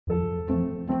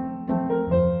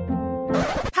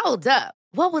Hold up.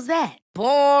 What was that?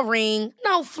 Boring.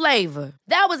 No flavor.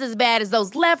 That was as bad as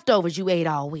those leftovers you ate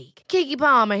all week. Keke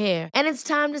Palmer here. And it's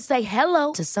time to say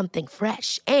hello to something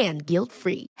fresh and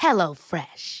guilt-free. Hello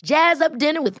Fresh. Jazz up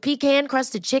dinner with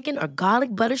pecan-crusted chicken or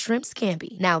garlic butter shrimp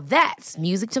scampi. Now that's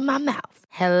music to my mouth.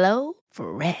 Hello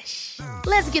Fresh.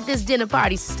 Let's get this dinner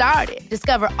party started.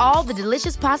 Discover all the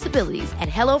delicious possibilities at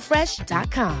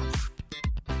hellofresh.com.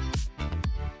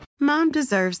 Mom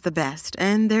deserves the best,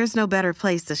 and there's no better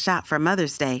place to shop for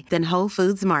Mother's Day than Whole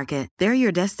Foods Market. They're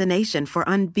your destination for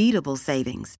unbeatable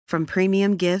savings, from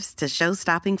premium gifts to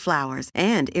show-stopping flowers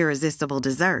and irresistible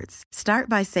desserts. Start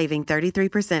by saving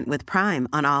 33% with Prime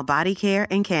on all body care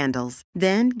and candles.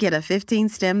 Then get a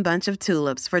 15-stem bunch of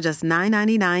tulips for just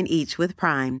 $9.99 each with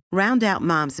Prime. Round out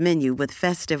Mom's menu with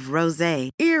festive rosé,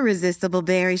 irresistible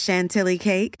berry chantilly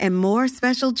cake, and more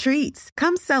special treats.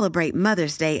 Come celebrate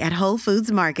Mother's Day at Whole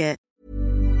Foods Market.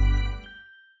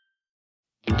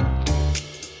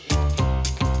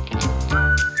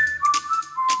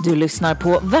 Du lyssnar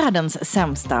på världens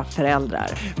sämsta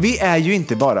föräldrar. Vi är ju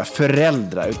inte bara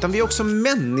föräldrar, utan vi är också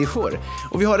människor.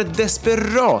 Och vi har ett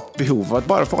desperat behov av att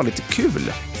bara få ha lite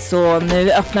kul. Så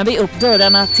nu öppnar vi upp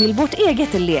dörrarna till vårt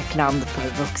eget lekland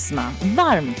för vuxna.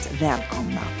 Varmt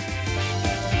välkomna.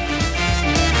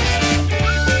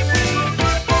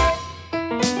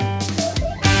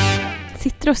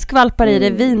 Sitter och skvalpar i det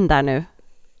vin där nu?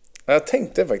 Jag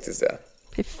tänkte faktiskt det.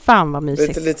 Fy fan vad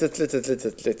mysigt.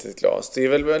 Litet glas. Det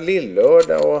är väl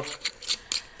lillördag och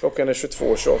klockan är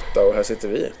 22:28 och här sitter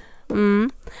vi.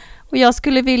 Och jag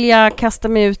skulle vilja kasta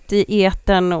mig ut i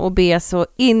etern och be så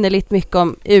innerligt mycket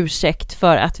om ursäkt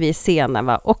för att vi är sena,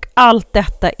 va? Och allt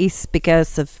detta is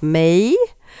because of me.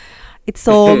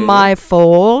 It's all my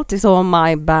fault, it's all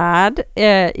my bad.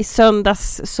 I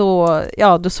söndags så,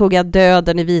 ja, då såg jag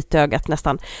döden i vitögat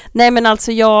nästan. Nej men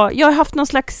alltså jag har haft någon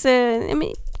slags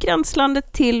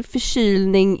gränslandet till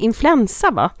förkylning,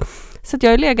 influensa, va? Så att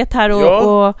jag har legat här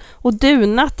och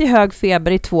dunat i hög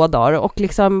feber i 2 dagar och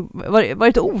liksom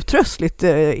varit otröstligt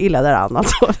illa däran.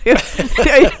 Alltså.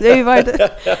 Det har ju varit...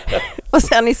 Och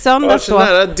sen i söndags så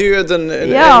nära döden en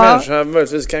människa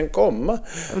möjligtvis kan komma.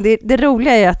 Det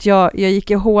roliga är att jag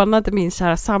gick och hånade min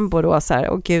kära sambo då så här,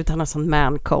 åh gud, han har sån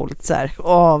man cold så här.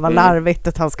 Åh, vad larvigt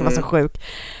att han ska vara så sjuk.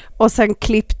 Och sen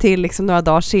klipp till liksom några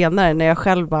dagar senare när jag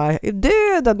själv bara,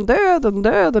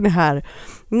 döden är här.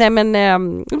 Nej men,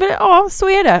 ja, så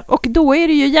är det. Och då är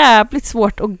det ju jävligt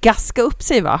svårt att gaska upp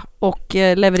sig, va? Och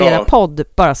leverera podd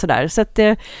bara sådär. Så att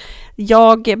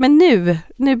men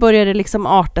nu börjar det liksom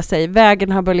arta sig.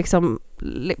 Vägen har börjat liksom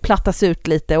plattas ut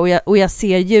lite och jag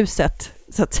ser ljuset.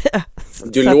 Så att,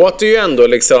 du låter ju ändå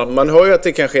liksom, man hör ju att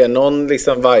det kanske är någon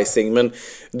liksom vajsing, men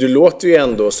du låter ju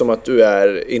ändå som att du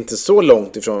är inte så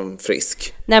långt ifrån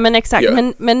frisk. Nej men exakt,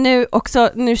 men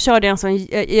nu körde jag en sån,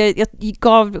 jag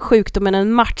gav sjukdomen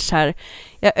en match här.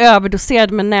 Jag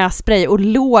överdoserade med nässpray och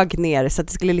låg ner så att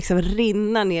det skulle liksom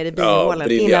rinna ner i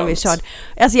bihålen innan vi körde.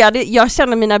 Alltså jag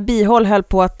kände mina bihål höll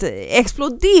på att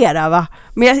explodera, va?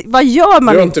 Men vad gör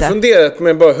man inte? Du har inte funderat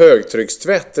med bara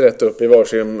högtryckstvätt rätt upp i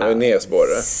varsin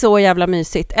näsborre? Så jävla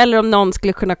mysigt. Eller om någon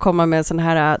skulle kunna komma med en sån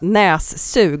här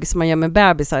nässug som man gör med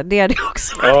bebisar. Det är det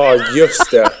också. Ja,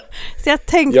 just det. Så jag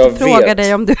tänkte fråga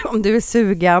dig om du är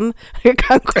sugen. Jag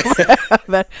kan komma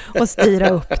över och styra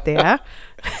upp det.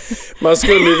 Man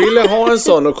skulle vilja ha en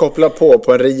sån och koppla på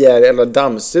en rejäl jävla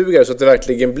dammsugare så att det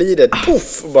verkligen blir ett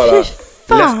puff och bara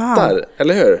lättar,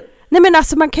 eller hur? Nej men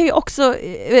alltså man kan ju också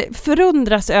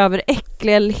förundras över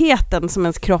äckligheten som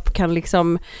ens kropp kan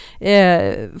liksom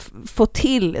få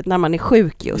till när man är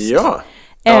sjuk just. Ja.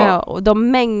 Och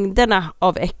de mängderna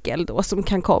av äckel då som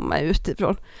kan komma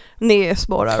utifrån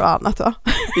näsborrar och annat, va?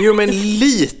 Jo, men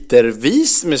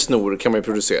litervis med snor kan man ju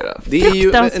producera. Det är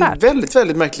ju en väldigt,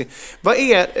 väldigt märklig. Vad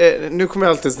är, nu kommer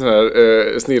jag alltid sån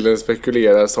här snillen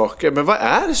spekulera saker, men vad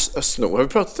är snor? Har vi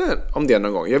pratat om det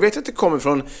någon gång? Jag vet att det kommer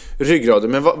från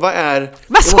ryggraden, men vad är...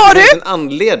 Vad sa du? En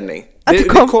anledning. Det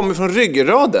kommer från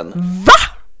ryggraden. Va?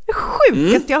 Det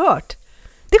sjukaste jag har hört.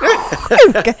 Det är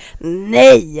sjuka.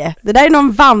 Nej, det där är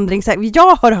någon vandring.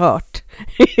 Jag har hört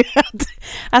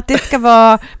att det ska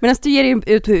vara, medan du ger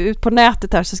ut på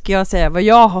nätet här så ska jag säga vad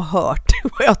jag har hört,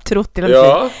 vad jag har trott till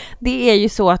Det är ju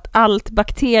så att allt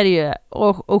bakterier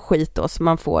och skit då, som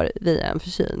man får via en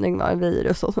förkylning, va,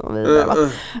 virus och så vidare, va?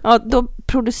 Ja, då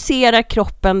producerar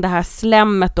kroppen det här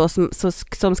slemmet då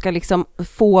som ska liksom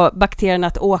få bakterierna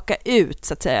att åka ut,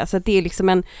 så att säga. Så att det är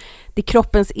liksom det är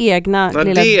kroppens egna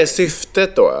lilla... Det är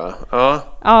syftet då, ja.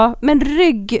 Ja, men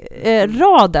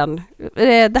ryggraden,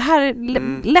 det här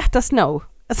let us know.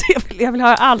 Alltså jag vill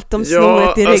ha allt om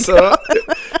snoret i ryggraden. Alltså,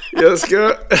 jag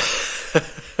ska...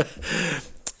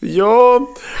 Ja,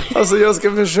 alltså jag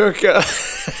ska försöka.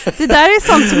 Det där är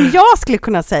sånt som jag skulle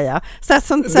kunna säga. Det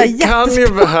kan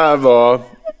ju här vara.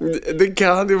 Det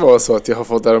kan ju vara så att jag har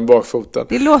fått där om bakfoten.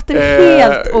 Det låter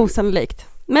helt osannolikt.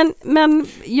 Men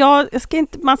jag ska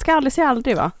inte, man ska aldrig säga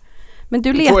aldrig, va? Men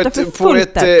du letar för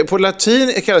fullt där. På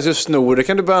latin kallas ju snor. Det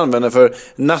kan du börja använda för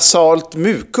nasalt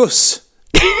mucus.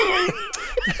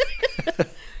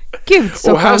 Gud,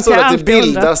 så och här står det att det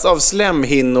bildas av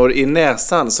slemhinnor i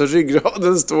näsan. Så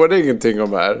ryggraden står det ingenting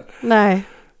om här. Nej.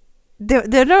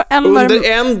 Under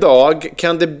en dag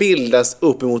kan det bildas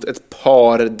uppemot ett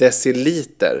par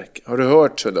deciliter. Har du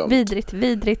hört så dumt? Vidrigt.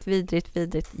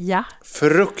 Ja.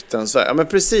 Fruktansvärt. Ja, men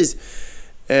precis.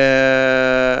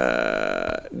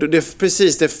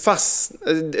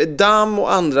 Damm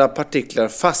och andra partiklar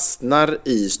fastnar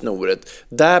i snoret.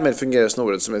 Därmed fungerar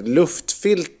snoret som ett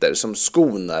luftfilter som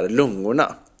skonar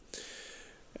lungorna.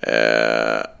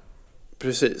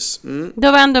 Precis.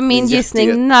 Då var ändå min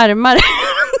gissning närmare din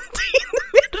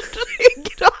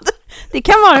ryggrad. Det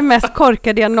kan vara det mest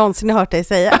korkade jag någonsin har hört dig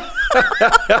säga.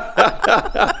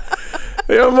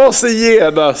 Jag måste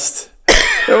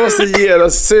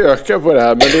genast söka på det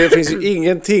här, men det finns ju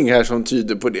ingenting här som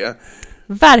tyder på det.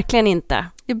 Verkligen inte.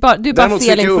 Du är bara däremot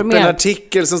fel informerad. Däremot fick jag upp en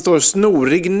artikel som står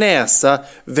snorig näsa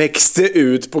växte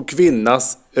ut på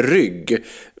kvinnas rygg.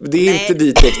 Det är inte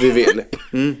ditåt vi vill.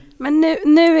 Men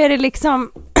nu är det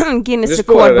liksom Guinness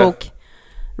rekordbok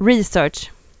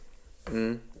research.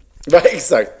 Ja,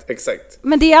 exakt.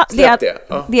 Men det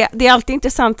är alltid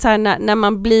intressant så här, när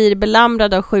man blir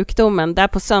belamrad av sjukdomen. Där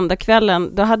på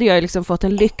söndagskvällen, då hade jag liksom fått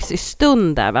en lyxig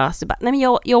stund där, va? Så bara, nej men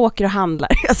jag åker och handlar.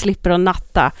 Jag slipper att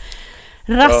natta.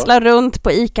 Rasslar runt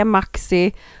på Ica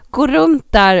Maxi. Går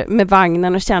runt där med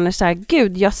vagnen och känner så här,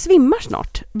 gud, jag svimmar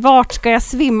snart. Vart ska jag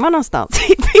svimma någonstans?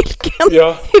 I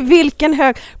vilken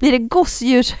hög? Blir det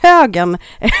gosedjurshögen?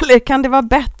 Eller kan det vara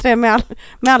bättre med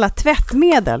alla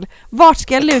tvättmedel? Vart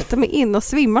ska jag luta mig in och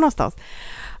svimma någonstans?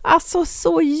 Alltså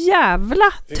så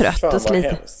jävla trött och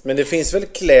sliten. Men det finns väl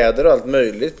kläder och allt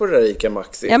möjligt på det där Ica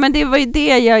Maxi? Ja, men det var ju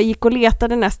det jag gick och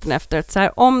letade nästan efter. Så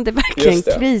här, om det verkligen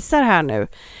krisar här nu.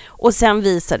 Och sen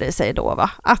visade det sig då, va,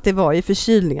 att det var i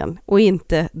förkylningen och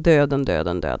inte döden.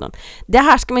 Det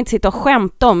här ska man inte sitta och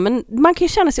skämta om, men man kan ju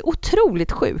känna sig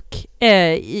otroligt sjuk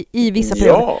i vissa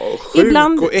perioder. Ja,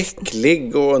 sjuk och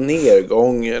äcklig och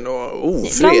nedgången och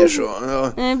ofräsch.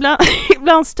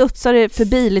 Ibland studsar det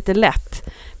förbi lite lätt.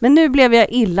 Men nu blev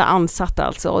jag illa ansatt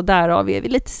alltså, och därav är vi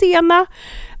lite sena.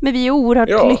 Men vi är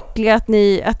oerhört lyckliga att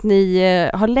ni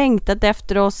har längtat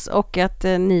efter oss och att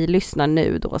ni lyssnar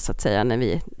nu då, så att säga, när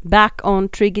vi är back on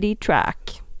Triggity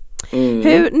Track.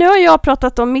 Nu har jag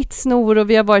pratat om mitt snor och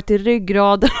vi har varit i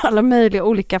ryggrad och alla möjliga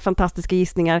olika fantastiska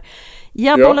gissningar.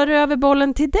 Jag bollar över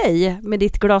bollen till dig med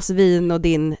ditt glas vin och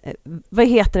din, vad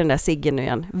heter den där ciggen nu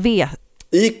igen?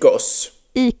 Icos,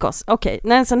 okej.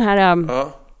 Okay. En sån här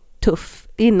tuff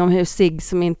inomhuscigg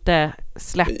som inte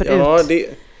släpper ut. Ja, det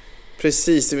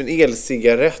precis, en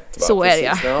elcigarett, va? Så är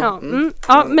det,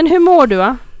 ja. Men hur mår du,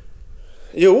 va?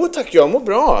 Jo, tack, jag mår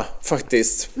bra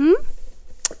faktiskt.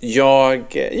 Det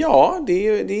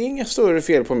är inga större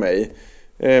fel på mig.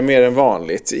 Mer än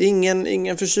vanligt.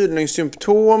 Ingen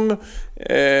förkylningssymptom.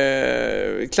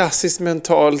 Klassiskt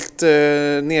mentalt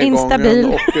nedgången. Instabil.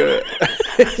 Och,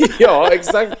 ja,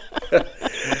 exakt.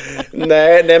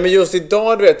 nej, men just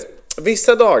idag, du vet,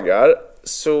 vissa dagar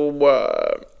så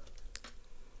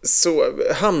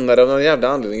hamnar det av någon jävla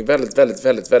anledning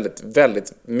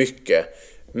väldigt mycket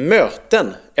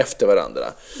möten efter varandra.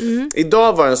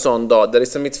 Idag var en sån dag där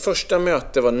liksom mitt första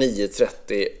möte var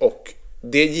 9:30 och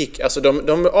det gick, alltså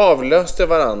de avlöste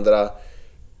varandra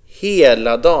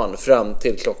hela dagen fram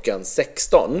till klockan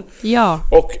 16. Ja.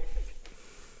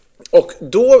 Och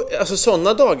då, alltså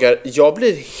sådana dagar, jag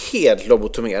blir helt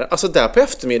lobotomerad. Alltså där på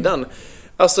eftermiddagen.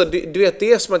 Alltså du vet,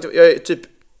 det är som att jag är typ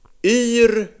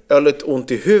jag har lite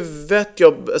ont i huvudet.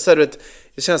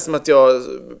 Det känns som att jag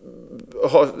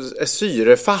är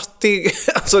syrefattig.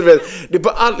 Alltså, du vet,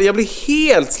 jag blir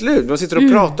helt slut. Man sitter och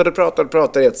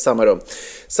pratar i ett samma rum.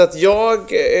 Så att jag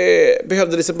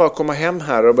behövde liksom bara komma hem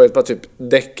här och börja bara typ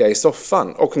däcka i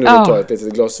soffan. Och nu ta ett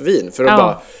litet glas vin för att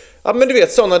bara... Ja, men du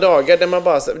vet, sådana dagar där man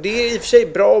bara... Det är i och för sig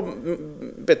bra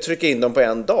att trycka in dem på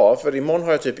en dag. För imorgon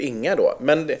har jag typ inga då.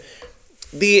 Men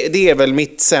det är väl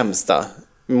mitt sämsta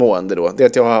mående då. Det är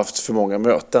att jag har haft för många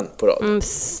möten på rad.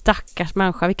 Stackars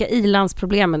människa. Vilka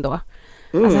ilandsproblem då.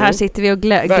 Alltså här sitter vi och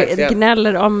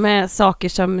gnäller om saker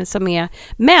som är...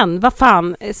 Men vad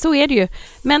fan, så är det ju.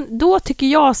 Men då tycker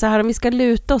jag så här, om vi ska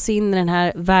luta oss in i den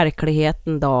här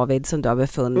verkligheten, David, som du har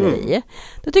befunnit i.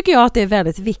 Då tycker jag att det är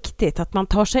väldigt viktigt att man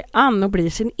tar sig an och blir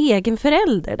sin egen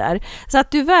förälder där. Så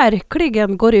att du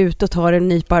verkligen går ut och tar en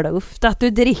nypa luft. Att du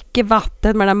dricker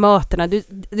vatten mellan mötena. Du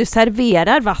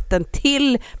serverar vatten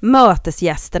till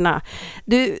mötesgästerna.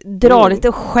 Du drar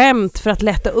lite skämt för att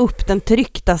lätta upp den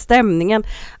tryckta stämningen.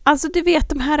 Alltså du vet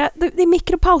de här, det är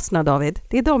mikropauserna, David.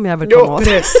 Det är de jag vill komma åt.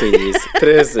 Ja,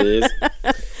 precis.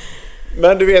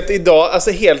 Men du vet idag,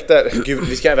 alltså helt där, gud,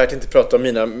 vi ska verkligen inte prata om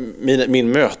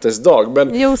min mötesdag,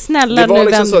 men jo, snälla, nu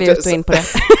liksom vänder vi ut och in på det.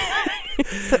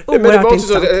 Men det var också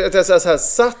så att jag så här,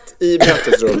 satt i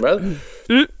mötesrummet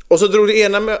och så drog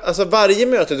det alltså varje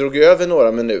möte drog ju över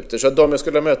några minuter, så att de jag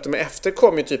skulle ha möte med efter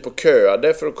kom ju typ och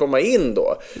köade för att komma in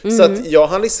då. Så att jag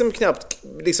hann liksom knappt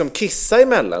liksom kissa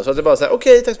emellan, så att det bara så här,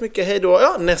 okej, tack så mycket, hej då,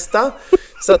 ja, nästa.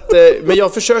 Så att, men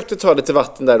jag försökte ta lite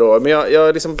vatten där då, men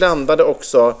jag liksom blandade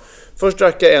också. Först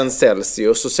drack jag en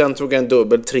Celsius och sen tog jag en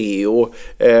dubbel Treo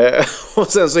och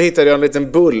sen så hittade jag en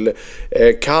liten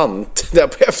bullkant där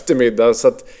på eftermiddag, så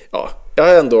att ja, jag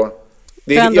är ändå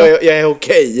jag är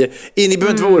okej. Ni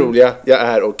behöver inte vara oroliga, jag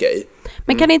är okej.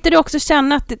 Men kan inte du också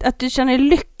känna att du känner dig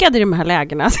lyckad i de här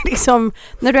lägena? Alltså liksom,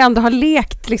 när du ändå har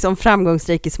lekt liksom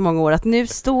framgångsrik i så många år, att nu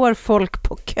står folk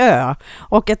på kö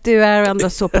och att du är ändå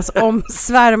så pass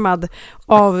omsvärmad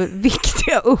av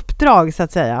viktiga uppdrag, så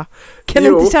att säga. Kan du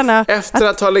inte känna efter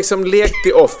att ha liksom lekt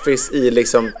i Office i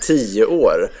liksom 10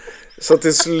 år, så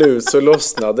till slut så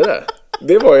lossnade det.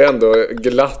 Det var ju ändå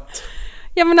glatt.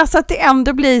 Ja, men alltså att det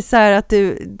ändå blir så här att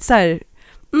du så här,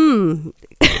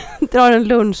 drar en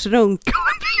lunchrunk.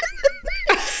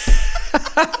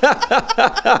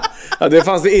 Ja, det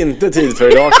fanns det inte tid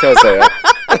för idag, kan jag säga.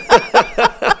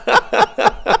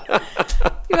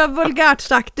 Det var vulgärt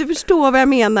sagt. Du förstår vad jag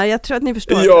menar. Jag tror att ni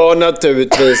förstår. Ja,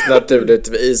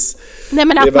 naturligtvis. Nej,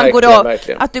 men att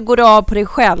att du går av på dig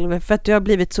själv för att du har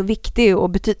blivit så viktig och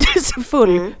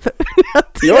betydelsefull.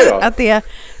 Att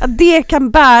det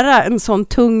kan bära en sån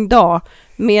tung dag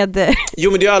med...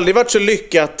 Jo, men det har aldrig varit så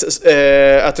lyckat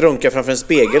att runka framför en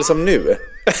spegel som nu.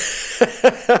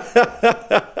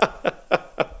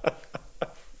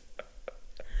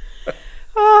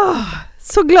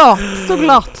 Så glatt.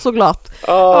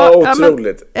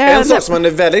 Otroligt. En sak som man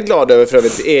är väldigt glad över för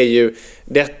övrigt är ju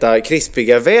detta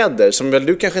krispiga väder som väl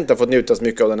du kanske inte har fått njuta så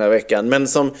mycket av den här veckan, men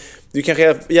som du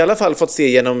kanske i alla fall fått se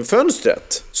genom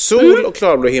fönstret. Sol och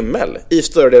klarblå himmel i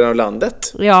större delen av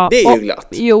landet. Ja, det är ju glatt.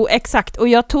 Jo, exakt. Och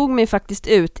jag tog mig faktiskt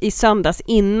ut i söndags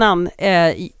innan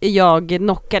jag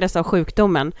knockades av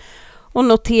sjukdomen. Och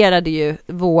noterade ju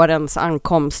vårens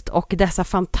ankomst och dessa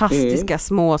fantastiska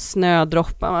små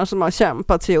snödroppar som har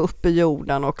kämpat sig upp i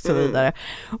jorden och så vidare.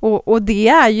 Och det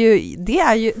är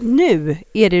ju nu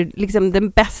är det liksom den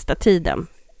bästa tiden.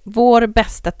 Vår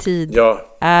bästa tid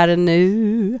är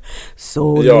nu.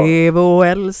 Så lev och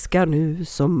älska nu,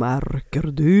 så märker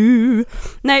du.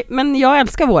 Nej, men jag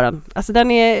älskar våren. Alltså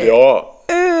den är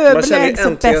överlägset man känner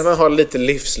äntligen bäst. Att man har lite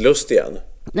livslust igen.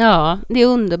 Ja, det är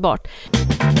underbart.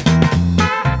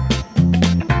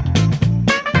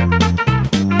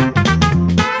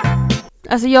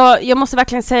 Alltså jag måste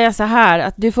verkligen säga så här,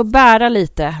 att du får bära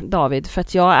lite, David, för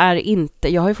att jag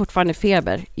har ju fortfarande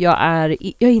feber. Jag är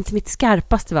inte mitt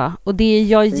skarpaste, va? Och det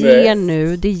jag ger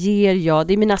nu,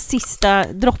 det är mina sista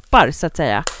droppar, så att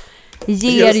säga.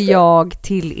 Ger jag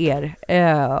till er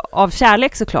av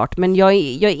kärlek såklart, men jag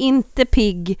är inte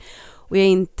pigg och jag är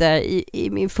inte i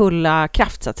min fulla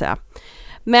kraft, så att säga.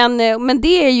 Men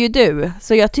det är ju du.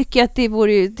 Så jag tycker att det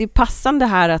är passande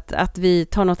här att vi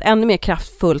tar något ännu mer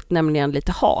kraftfullt, nämligen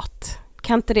lite hat.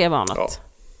 Kan inte det vara något? Ja.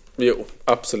 Jo,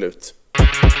 absolut.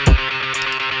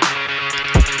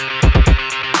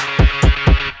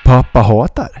 Pappa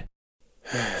hatar.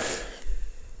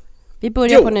 Vi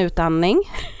börjar på en utandning.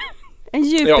 En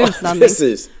djup utandning.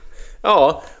 Precis.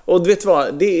 Ja, och du vet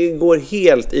vad? Det går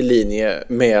helt i linje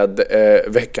med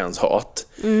veckans hat.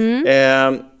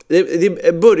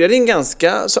 Det började en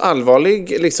ganska så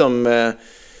allvarlig liksom,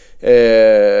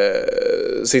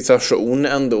 situation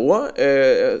ändå.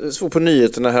 Såg på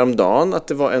nyheterna häromdagen att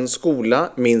det var en skola,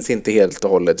 minns inte helt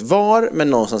och hållet var, men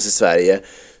någonstans i Sverige,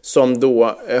 som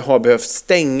då har behövt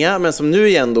stänga, men som nu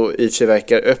igen då i 20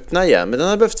 veckor öppna igen. Men den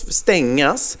har behövt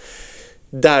stängas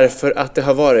därför att det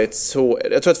har varit så,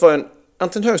 jag tror att det var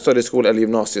antingen högstadieskola eller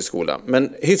gymnasieskola,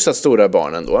 men hyfsat stora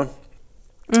barn ändå.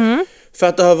 För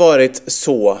att det har varit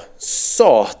så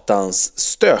satans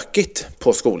stökigt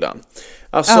på skolan.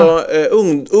 Alltså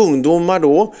ungdomar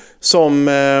då som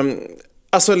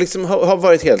alltså liksom har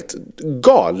varit helt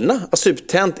galna. Alltså typ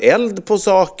tänt eld på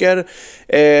saker.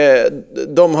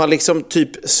 De har liksom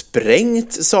typ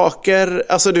sprängt saker.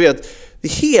 Alltså du vet, det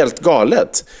är helt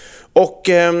galet. Och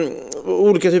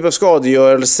olika typer av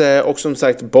skadegörelse och som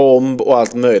sagt bomb och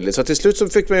allt möjligt. Så till slut så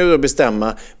fick man ju då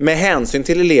bestämma med hänsyn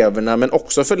till eleverna men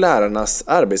också för lärarnas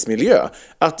arbetsmiljö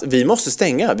att vi måste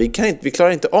stänga. Vi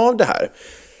klarar inte av det här.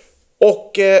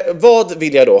 Och vad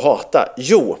vill jag då hata?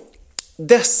 Jo,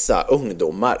 dessa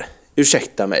ungdomar.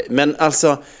 Ursäkta mig, men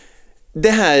alltså det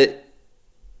här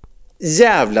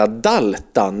jävla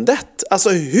daltandet. Alltså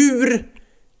hur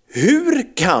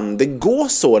kan det gå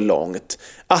så långt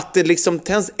att det liksom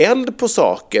tänds eld på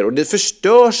saker och det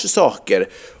förstörs saker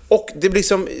och det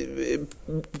liksom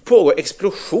pågår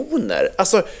explosioner?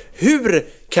 Alltså hur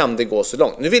kan det gå så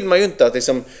långt? Nu vill man ju inte att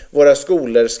liksom våra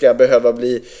skolor ska behöva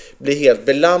bli helt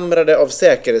belamrade av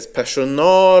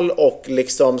säkerhetspersonal och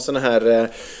liksom såna här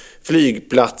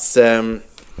flygplats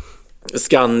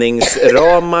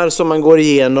skanningsramar som man går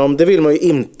igenom. Det vill man ju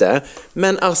inte.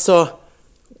 Men alltså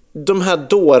de här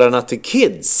dårarna till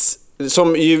kids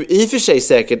som ju i och för sig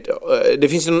säkert, det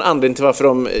finns ju någon anledning till varför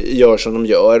de gör som de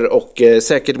gör och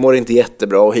säkert mår inte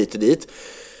jättebra och hit och dit.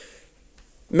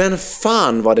 Men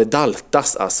fan vad det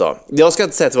daltas alltså. Jag ska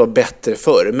inte säga att det var bättre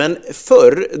förr, men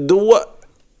förr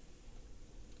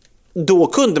då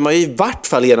kunde man ju i vart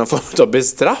fall genomföra en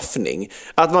bestraffning.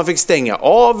 Att man fick stänga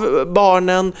av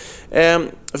barnen.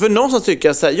 För någonstans tycker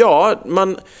jag så här, ja,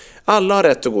 alla har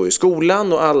rätt att gå i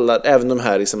skolan och alla, även de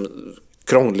här liksom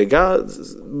krångliga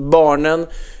barnen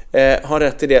har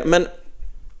rätt till det. Men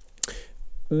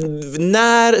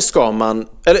när ska man,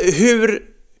 eller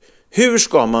hur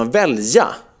ska man välja?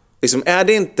 Liksom,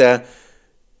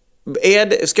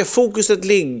 ska fokuset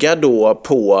ligga då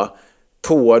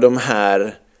på de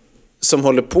här som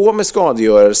håller på med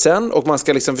skadegörelsen och man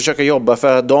ska liksom försöka jobba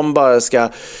för att de bara ska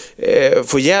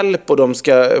få hjälp och de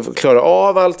ska klara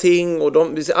av allting och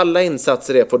alla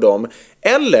insatser är på dem?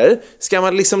 Eller ska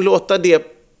man liksom låta det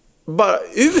bara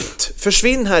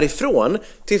försvinna härifrån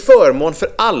till förmån för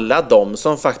alla de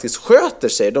som faktiskt sköter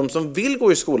sig, de som vill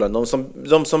gå i skolan,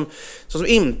 de som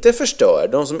inte förstör,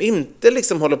 de som inte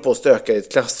liksom håller på att stöka i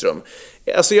ett klassrum?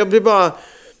 Alltså jag blir bara,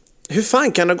 hur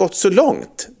fan kan det ha gått så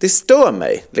långt? Det stör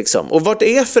mig liksom. Och vart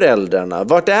är föräldrarna?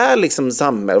 Vart är liksom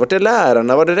samhället? Vart är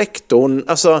lärarna? Vart är rektorn?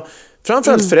 Alltså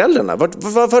framförallt föräldrarna.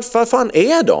 Vart fan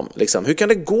är de liksom? Hur kan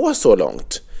det gå så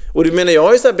långt? Och du menar, jag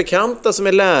har ju så här bekanta som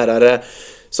är lärare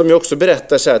som ju också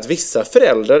berättar så här att vissa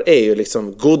föräldrar är ju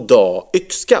liksom goddag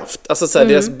yxskaft. Alltså så här,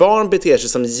 deras barn beter sig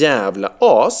som jävla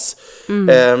as.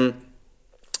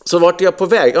 Så vart är jag på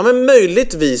väg? Ja, men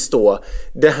möjligtvis då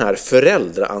det här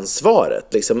föräldraansvaret.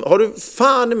 Liksom. Har du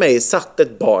fan i mig satt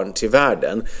ett barn till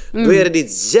världen, då är det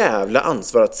ditt jävla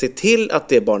ansvar att se till att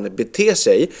det barnet beter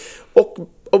sig. Och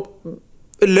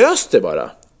lös det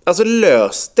bara. Alltså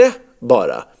lös det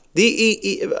bara. Det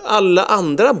är alla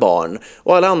andra barn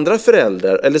och alla andra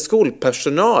föräldrar eller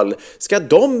skolpersonal. Ska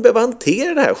de behöva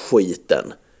hantera den här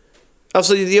skiten?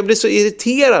 Alltså jag blir så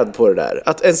irriterad på det där.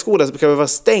 Att en skola ska behöva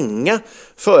stänga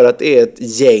för att det är ett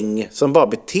gäng som bara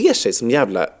beter sig som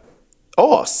jävla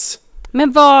as.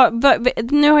 Men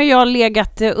nu har jag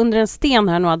legat under en sten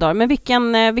här några dagar. Men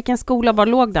vilken skola, var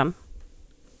låg den?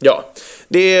 Ja,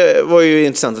 det var ju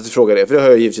intressant att du frågade det. För det har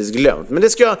jag givetvis glömt. Men det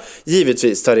ska jag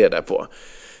givetvis ta reda på.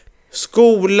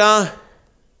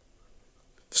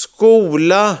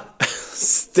 Skola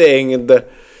stängd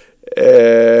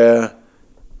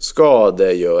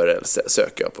skadegörelse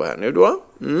söker jag på här nu då.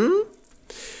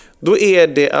 Då är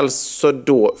det alltså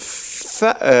då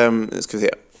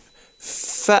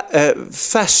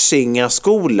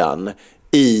Färsingaskolan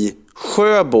i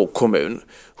Sjöbo kommun.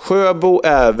 Sjöbo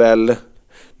är väl,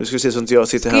 nu ska vi se så inte jag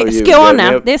sitter här och ljuger.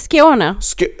 Skåne, det är Skåne.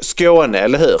 Skåne,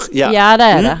 eller hur? Ja det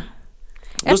är det.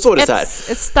 Då står det så här.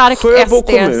 Ett starkt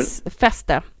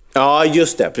SDS-fäste. Ja,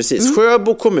 just det, precis.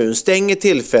 Sjöbo kommun stänger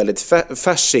tillfälligt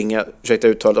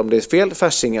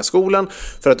Färsingaskolan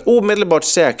för att omedelbart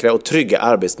säkra och trygga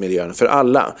arbetsmiljön för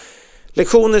alla.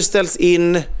 Lektioner ställs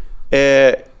in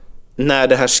när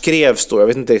det här skrevs då, jag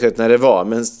vet inte exakt när det var,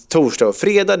 men torsdag och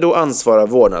fredag, då ansvarar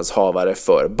vårdnadshavare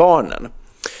för barnen.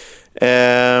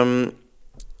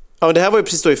 Ja, det här var ju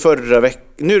precis då i förra veckan.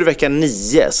 Nu är det vecka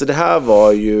 9, så det här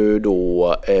var ju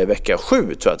då vecka 7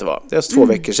 tror jag att det var. Det är alltså 2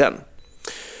 veckor sedan.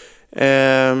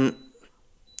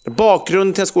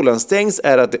 Bakgrunden till att skolan stängs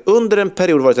är att det under en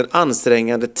period varit en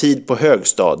ansträngande tid på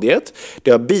högstadiet.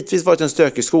 Det har bitvis varit en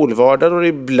stökig skolvardag och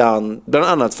det bland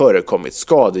annat förekommit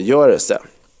skadegörelse.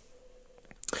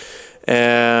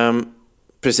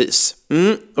 Precis.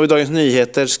 Och i Dagens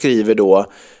Nyheter skriver då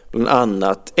bland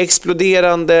annat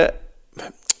exploderande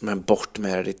Men bort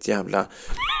med ditt jävla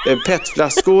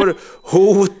petflaskor,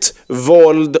 hot,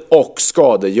 våld och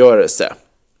skadegörelse.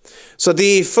 Så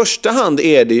det i första hand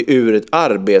är det ur ett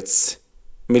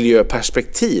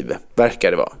arbetsmiljöperspektiv,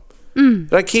 verkar det vara.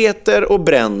 Raketer och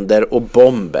bränder och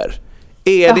bomber.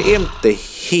 Är det inte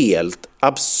helt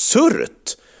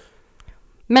absurt?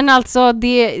 Men alltså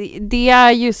det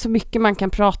är ju så mycket man kan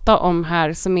prata om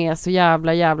här som är så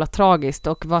jävla tragiskt,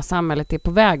 och vad samhället är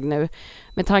på väg nu.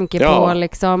 Med tanke på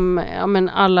liksom, ja, men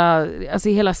alla, alltså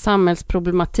hela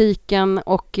samhällsproblematiken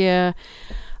och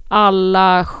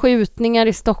alla skjutningar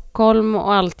i Stockholm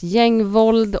och allt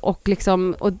gängvåld och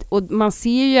liksom, och man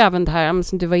ser ju även det här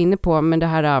som du var inne på, men det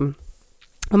här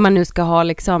om man nu ska ha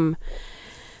liksom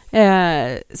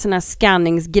såna här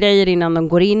scanningsgrejer innan de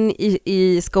går in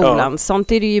i skolan.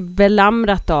 Sånt är det ju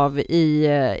belamrat av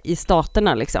i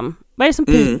staterna liksom. Vad är det som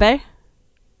piper?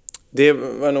 Det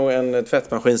var nog en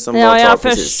tvättmaskin som var jag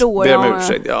precis. Förstår. Ber om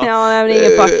ursäkt. Ja, det är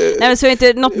ingen fara. Nej, men så är det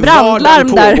inte något brandlarm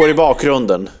där. Vardagen pågår i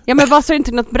bakgrunden. Ja, men vad så är det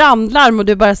inte något brandlarm och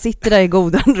du bara sitter där i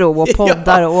godan ro och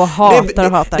poddar och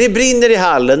hatar. Det brinner i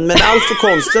hallen, men allt för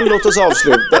konsten, låt oss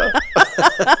avsluta.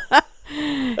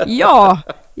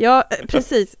 Ja,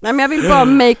 precis. Nej, men jag vill bara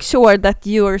make sure that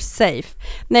you're safe.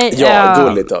 Nej,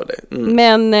 gulligt av dig.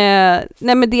 Men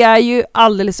det är ju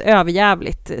alldeles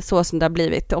överjävligt så som det har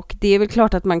blivit. Och det är väl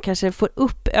klart att man kanske får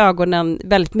upp ögonen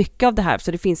väldigt mycket av det här.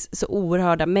 Så det finns så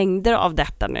oerhörda mängder av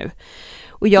detta nu.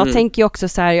 Och jag tänker ju också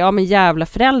så här, ja men jävla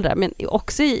föräldrar, men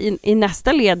också i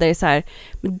nästa led är det så här,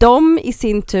 de i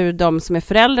sin tur, de som är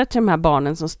föräldrar till de här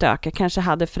barnen som stökar, kanske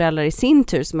hade föräldrar i sin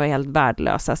tur som var helt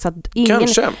värdelösa, så att ingen,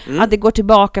 att det går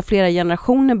tillbaka flera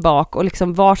generationer bak, och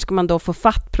liksom var ska man då få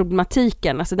fatt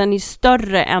problematiken? Alltså den är ju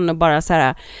större än att bara så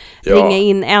här ringa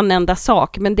in en enda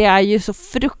sak, men det är ju så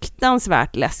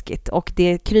fruktansvärt läskigt, och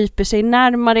det kryper sig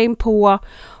närmare in på.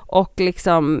 Och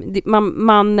liksom det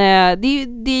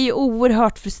är ju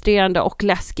oerhört frustrerande och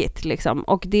läskigt liksom.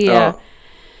 Och det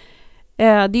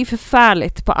är ju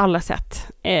förfärligt på alla sätt.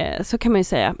 Så kan man ju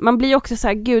säga. Man blir ju också så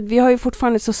här, gud, vi har ju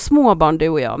fortfarande så små barn, du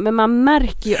och jag, men man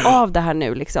märker ju av det här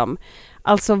nu liksom.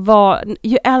 Alltså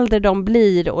ju äldre de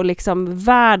blir, och liksom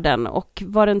världen och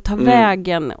vad den tar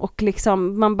vägen, och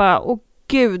liksom man bara,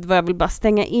 gud vad jag vill bara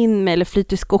stänga in mig eller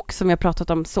flyta i skog, som jag pratat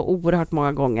om så oerhört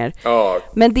många gånger.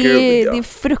 Men det är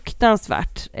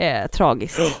fruktansvärt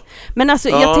tragiskt. Men alltså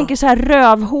jag tänker så här,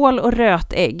 rövhål och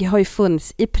rötägg har ju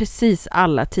funnits i precis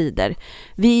alla tider.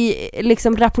 Vi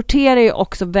liksom rapporterar ju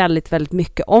också väldigt, väldigt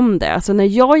mycket om det. Alltså när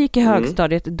jag gick i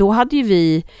högstadiet, då hade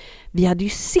ju vi hade ju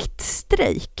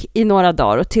sittstrejk i några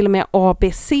dagar, och till och med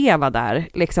ABC var där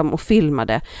liksom och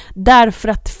filmade, därför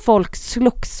att folk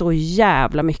slogs så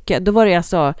jävla mycket. Då var det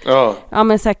alltså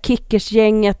men så här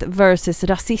Kickersgänget versus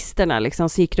rasisterna liksom,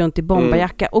 som gick runt i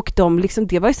bombarjacka, och de liksom,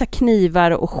 det var ju så här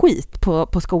knivar och skit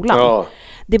på skolan.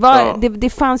 Det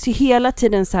fanns ju hela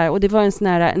tiden så här, och det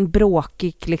var en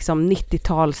bråkig liksom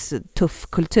 90-tals tuff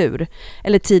kultur,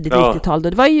 eller tidigt 90-tal,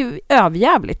 det var ju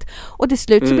överjävligt, och till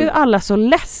slut så blev alla så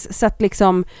less, så att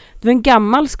liksom, det var en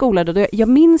gammal skola då, jag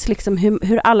minns liksom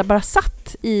hur alla bara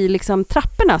satt i liksom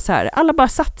trapporna så här, alla bara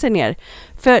satt sig ner,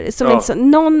 för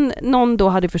som någon då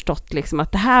hade förstått liksom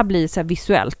att det här blir så här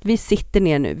visuellt, vi sitter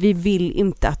ner nu, vi vill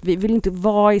inte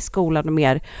vara i skolan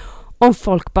mer om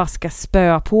folk bara ska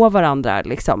spöa på varandra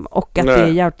liksom, och att det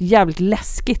är jävligt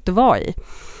läskigt att vara i.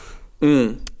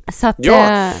 Så att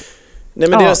nej,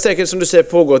 men det har säkert, som du säger,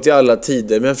 pågått i alla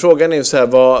tider. Men frågan är ju så här,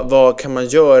 vad kan man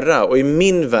göra? Och i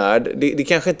min värld, det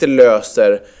kanske inte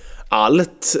löser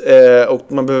allt.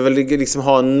 Och man behöver liksom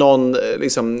ha någon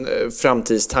liksom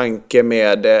framtidstanke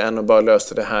med det, än att bara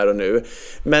lösa det här och nu.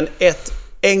 Men ett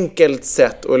enkelt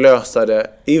sätt att lösa det,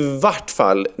 i vart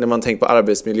fall när man tänker på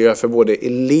arbetsmiljö för både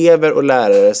elever och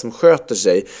lärare som sköter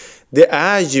sig, det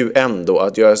är ju ändå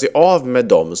att göra sig av med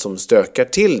dem som stökar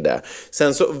till det.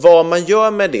 Sen så vad man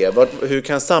gör med det, hur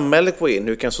kan samhället gå in,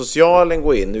 hur kan socialen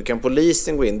gå in, hur kan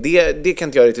polisen gå in, det kan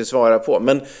inte jag riktigt svara på.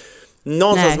 Men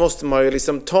någonstans måste man ju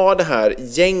liksom ta det här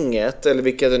gänget, eller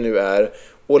vilka det nu är,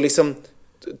 och liksom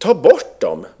ta bort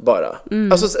dem bara.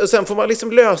 Alltså, sen får man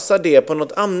liksom lösa det på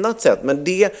något annat sätt. Men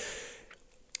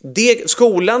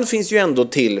skolan finns ju ändå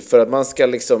till för att man ska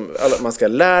liksom, man ska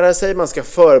lära sig, man ska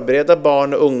förbereda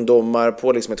barn och ungdomar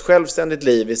på liksom ett självständigt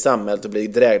liv i samhället och bli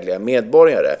drägliga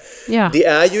medborgare. Det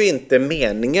är ju inte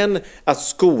meningen att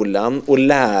skolan och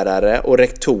lärare och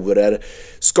rektorer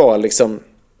ska liksom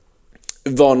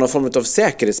vara någon form av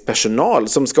säkerhetspersonal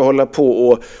som ska hålla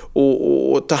på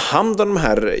och ta hand om de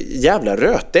här jävla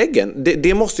rötäggen.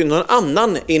 Det måste ju någon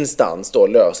annan instans då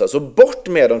lösa. Så bort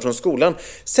med dem från skolan.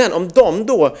 Sen om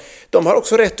de har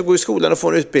också rätt att gå i skolan och få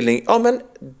en utbildning, ja men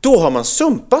då har man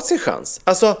sumpat sin chans.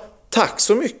 Alltså tack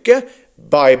så mycket,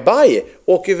 bye bye,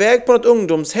 åk iväg på något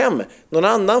ungdomshem. Någon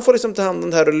annan får liksom ta hand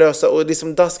om det här och lösa och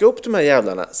liksom daska upp de här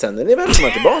jävlarna. Sen är ni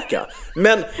välkomna tillbaka.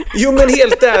 Men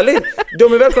helt ärligt,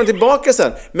 de är välkomna tillbaka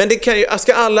sen. Men det kan ju,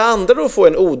 ska alla andra då få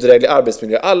en odräglig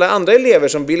arbetsmiljö? Alla andra elever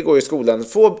som vill gå i skolan,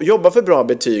 få jobba för bra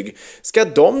betyg, ska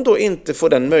de då inte få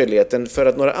den möjligheten för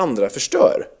att några andra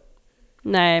förstör?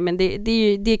 Nej, men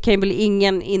det kan ju väl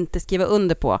ingen inte skriva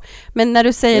under på. Men när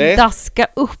du säger daska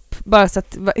upp, bara så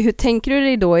att, hur tänker du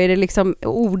dig då? Är det liksom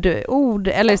ord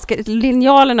eller ska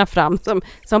linjalerna fram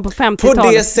som på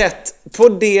 50-talet? På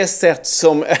det sätt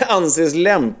som anses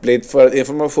lämpligt för att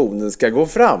informationen ska gå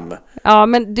fram. Ja,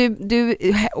 men du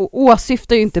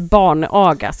åsyftar ju inte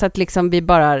barnaga, så att liksom vi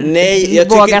bara jag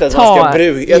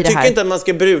tycker inte att man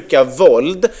ska bruka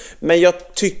våld, men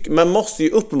jag tycker man måste ju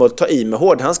uppenbarligen ta i med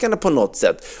hårdhandskarna på något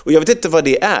sätt. Och jag vet inte vad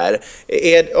det är.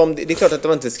 Det är klart att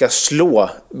man inte ska slå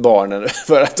barnen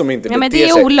för att de inte beter sig. Men det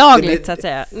är olagligt så att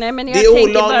säga. Nej, men jag tänker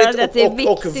olagligt bara att det är viktigt.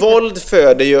 Och våld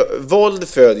föder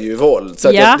ju våld. Så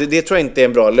att det tror jag inte är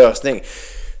en bra lösning.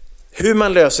 Hur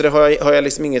man löser det har jag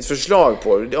liksom inget förslag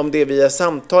på. Om det är via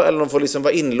samtal eller de får liksom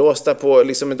vara inlåsta på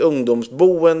liksom ett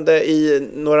ungdomsboende i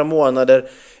några månader.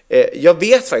 Jag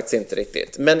vet faktiskt inte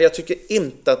riktigt. Men jag tycker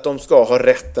inte att de ska ha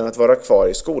rätten att vara kvar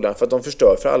i skolan för att de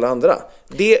förstör för alla andra.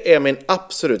 Det är min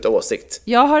absoluta åsikt.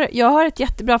 Jag har ett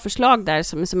jättebra förslag där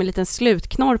som en liten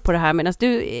slutknorr på det här medan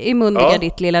du inmundigar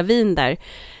ditt lilla vin där.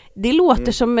 Det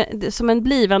låter som en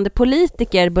blivande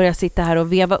politiker börjar sitta här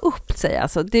och veva upp sig.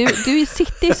 Alltså, du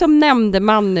sitter ju som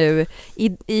nämndeman nu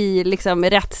i liksom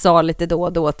rättssal lite då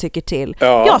och då tycker till.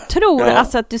 Ja, jag tror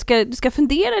alltså att du ska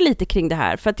fundera lite kring det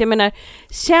här. För att jag menar,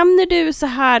 känner du så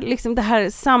här liksom det här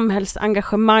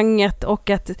samhällsengagemanget och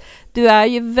att du är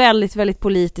ju väldigt, väldigt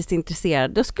politiskt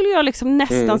intresserad, då skulle jag liksom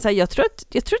nästan säga, jag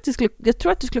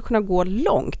tror att du skulle kunna gå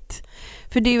långt.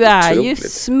 För du är ju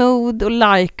smooth och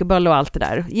likeable och allt det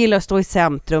där. Gillar att stå i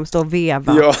centrum, stå och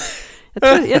veva. Ja.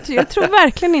 Jag tror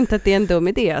verkligen inte att det är en dum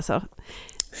idé alltså.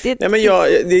 Nej, men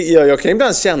jag kan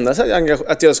ibland känna så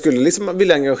att jag skulle liksom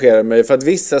vilja engagera mig för att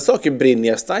vissa saker brinner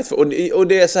jag starkt för. Och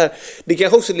det är så här, det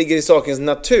kanske också ligger i sakens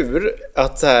natur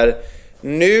att så här,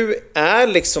 nu är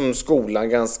liksom skolan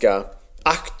ganska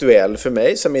aktuell för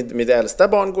mig. Så mitt äldsta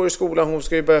barn går i skolan, hon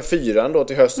ska ju börja 4:an då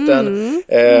till hösten.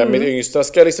 Min yngsta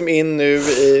ska liksom in nu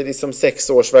i liksom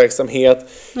 6-årsverksamhet.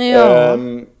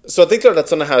 Så att det är klart att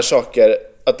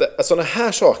såna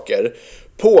här saker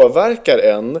påverkar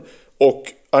en och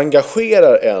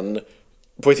engagerar en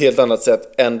på ett helt annat sätt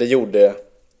än det gjorde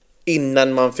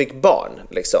innan man fick barn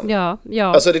liksom. Ja.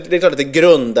 Alltså det är klart att det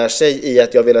grundar sig i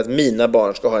att jag vill att mina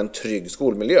barn ska ha en trygg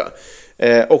skolmiljö.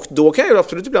 Och då kan jag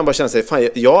absolut ibland bara känna sig, fan,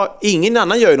 ingen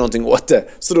annan gör ju någonting åt det,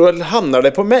 så då hamnar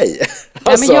det på mig.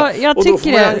 Alltså, jag och då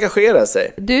får man engagera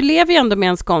sig. Du lever ju ändå med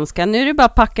en skånska. Nu är det bara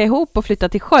att packa ihop och flytta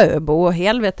till Sjöbo och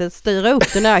helvetet styra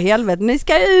upp den här helvetet. Ni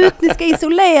ska ut, ni ska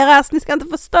isoleras, ni ska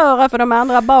inte förstöra för de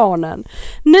andra barnen.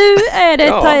 Nu är det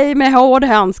ta i med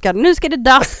hårdhandskar, nu ska det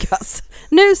daskas.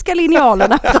 Nu ska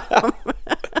linjalerna fram.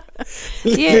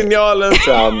 Linjalen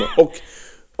fram och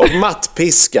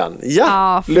mattpiskan.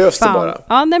 Lös det bara.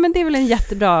 Ja, nej, men det är väl en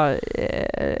jättebra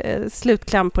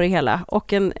slutklam på det hela.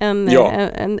 Och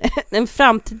en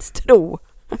framtidstro.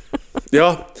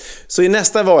 Ja, så i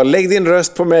nästa val, lägg din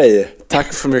röst på mig.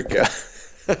 Tack för mycket.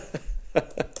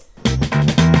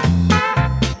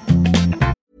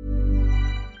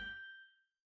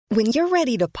 When you're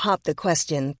ready to pop the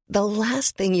question, the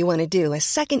last thing you want to do is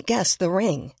second guess the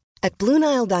ring. At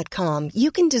BlueNile.com,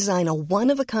 you can design a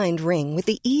one-of-a-kind ring with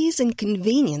the ease and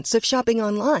convenience of shopping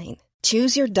online.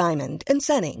 Choose your diamond and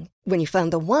setting. When you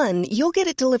find the one, you'll get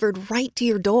it delivered right to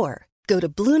your door. Go to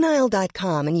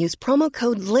BlueNile.com and use promo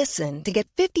code LISTEN to get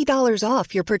 $50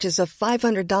 off your purchase of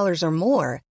 $500 or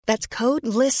more. That's code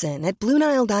LISTEN at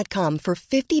BlueNile.com for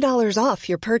 $50 off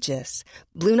your purchase.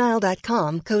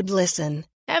 BlueNile.com, code LISTEN.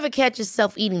 Ever catch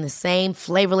yourself eating the same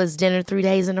flavorless dinner 3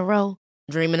 days in a row?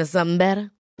 Dreaming of something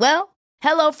better? Well,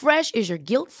 HelloFresh is your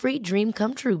guilt-free dream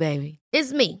come true, baby.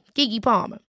 It's me, Keke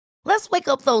Palmer. Let's wake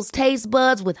up those taste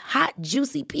buds with hot,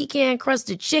 juicy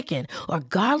pecan-crusted chicken or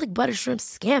garlic butter shrimp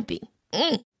scampi.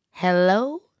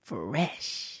 Hello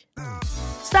Fresh.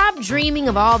 Stop dreaming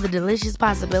of all the delicious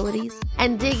possibilities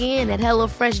and dig in at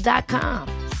HelloFresh.com.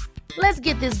 Let's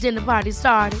get this dinner party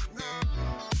started.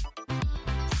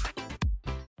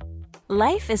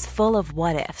 Life is full of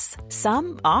what-ifs.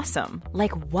 Some awesome,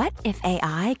 like what if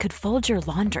AI could fold your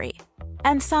laundry?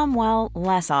 And some, well,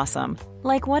 less awesome,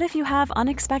 like what if you have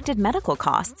unexpected medical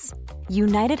costs?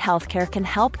 United Healthcare can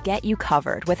help get you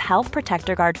covered with Health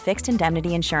Protector Guard fixed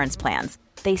indemnity insurance plans.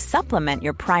 They supplement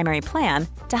your primary plan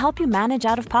to help you manage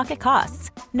out-of-pocket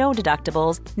costs. no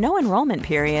deductibles, no enrollment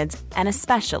periods, and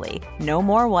especially no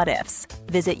more what-ifs.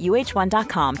 Visit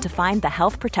uh1.com to find the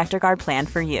Health Protector Guard plan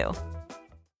for you.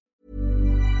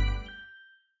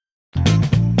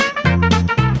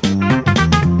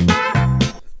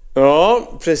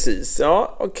 Ja, precis.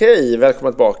 Ja, okej.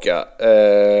 Välkomna tillbaka.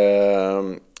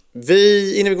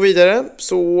 Innan vi går vidare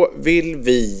så vill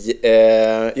vi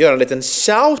göra en liten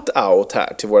shout-out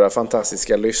här till våra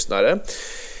fantastiska lyssnare.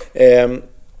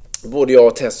 Både jag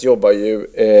och Tess jobbar ju,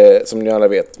 som ni alla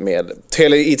vet,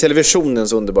 i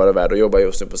televisionens underbara värld och jobbar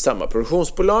just nu på samma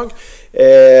produktionsbolag.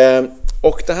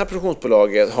 Och det här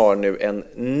produktionsbolaget har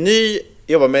nu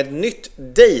jobbar med ett nytt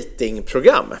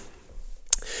datingprogram.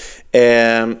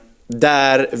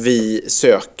 Där vi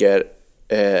söker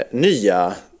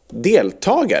nya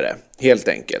deltagare, helt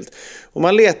enkelt. Och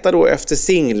man letar då efter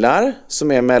singlar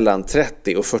som är mellan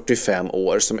 30 och 45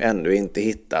 år som ännu inte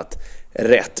hittat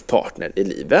rätt partner i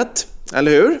livet.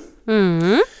 Eller hur?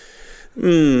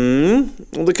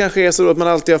 Och det kanske är så att man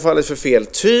alltid har fallit för fel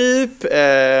typ.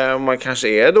 Man kanske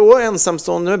är då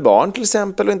ensamstående med barn till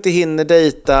exempel och inte hinner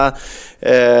dejta.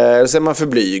 Så är man för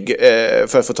blyg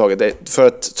för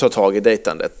att ta tag i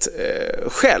dejtandet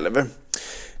själv.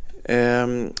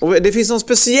 Och det finns någon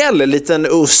speciell liten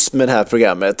USP med det här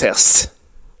programmet, Tess.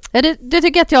 Ja, det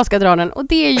tycker jag att jag ska dra den. Och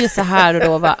det är ju så här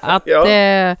då, va, att ja.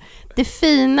 Det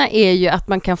fina är ju att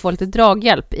man kan få lite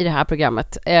draghjälp i det här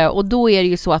programmet. Och då är det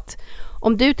ju så att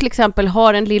om du till exempel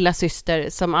har en lilla syster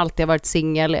som alltid har varit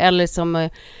singel eller som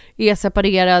är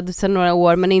separerad sedan några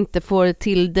år men inte får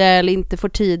till det eller inte får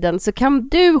tiden, så kan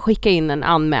du skicka in en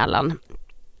anmälan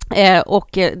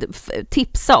och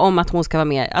tipsa om att hon ska vara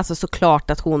med. Alltså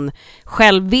såklart att hon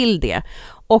själv vill det.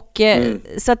 Och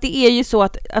så att det är ju så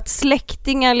att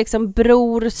släktingar, liksom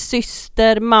bror,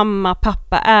 syster, mamma,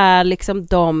 pappa är liksom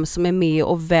de som är med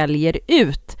och väljer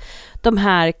ut de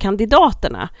här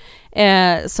kandidaterna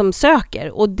som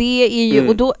söker. Och det är ju,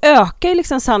 och då ökar ju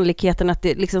liksom sannolikheten att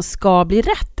det liksom ska bli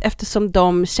rätt, eftersom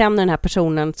de känner den här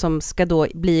personen som ska då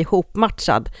bli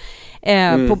ihopmatchad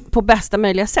på bästa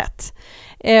möjliga sätt.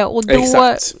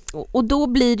 Och då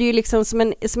blir det ju liksom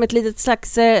som ett litet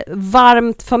slags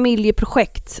varmt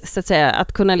familjeprojekt, så att säga,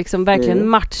 att kunna liksom verkligen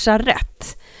matcha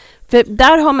rätt. För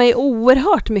där har man ju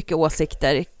oerhört mycket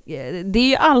åsikter. Det är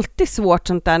ju alltid svårt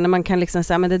sånt där när man kan liksom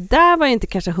säga, men det där var ju inte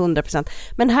kanske 100%.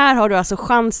 Men här har du alltså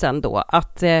chansen då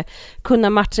att kunna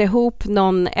matcha ihop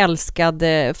någon älskad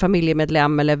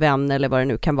familjemedlem eller vän eller vad det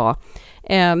nu kan vara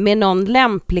med någon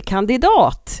lämplig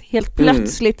kandidat. Helt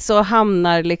plötsligt så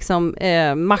hamnar liksom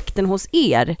makten hos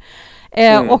er.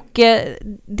 Och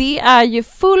det är ju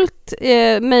fullt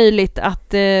möjligt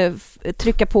att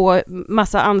trycka på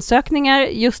massa ansökningar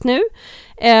just nu.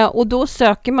 Och då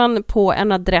söker man på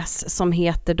en adress som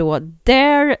heter då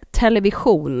Dare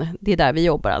Television. Det är där vi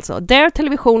jobbar alltså.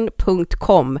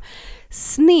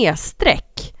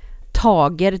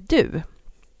 daretelevision.com/tagerdu.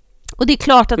 Och det är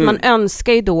klart att man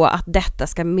önskar ju då att detta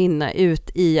ska mynna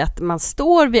ut i att man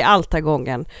står vid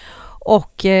altargången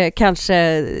och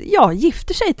kanske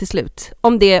gifter sig till slut,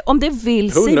 om det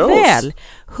vill sig väl.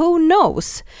 Who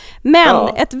knows? Men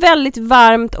ett väldigt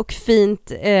varmt och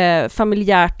fint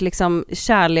familjärt liksom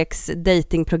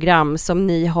kärleksdatingprogram som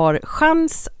ni har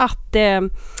chans att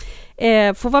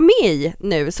få vara med i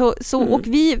nu. Och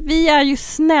vi är ju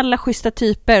snälla, schyssta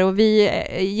typer och vi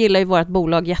gillar ju vårt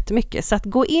bolag jättemycket. Så att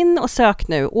gå in och sök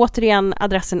nu. Återigen,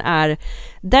 adressen är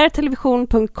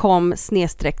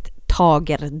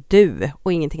daretelevision.com/tagerdu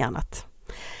och ingenting annat.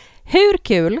 Hur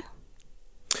kul?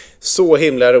 Så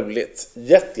himla roligt.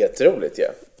 Jätteroligt, ja.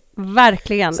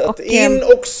 Verkligen. Så att in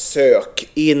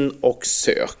och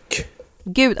sök.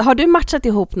 Gud, har du matchat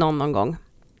ihop någon gång?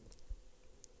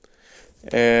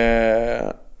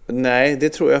 Nej, det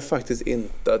tror jag faktiskt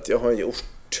inte att jag har gjort.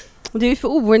 Du är för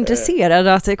ointresserad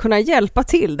att kunna hjälpa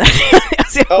till där.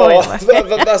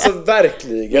 Alltså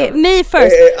verkligen. Me first.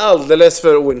 Jag är alldeles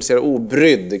för ointresserad och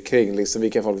obrydd kring liksom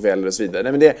vilka folk väljer och så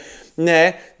vidare.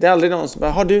 Nej, det är aldrig någon som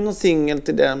bara, har du någon singel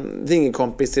till den,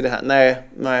 singelkompis till det här?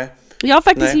 Nej. Jag har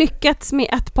faktiskt lyckats med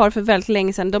ett par för väldigt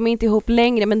länge sedan. De är inte ihop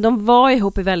längre, men de var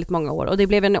ihop i väldigt många år. Och det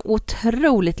blev en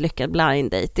otroligt lyckad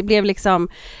blind date. Det blev liksom...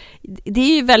 Det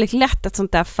är ju väldigt lätt att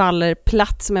sånt där faller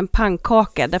platt som en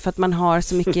pannkaka, därför att man har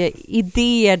så mycket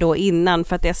idéer då innan,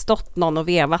 för att det har stått någon och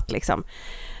vevat liksom.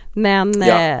 Men,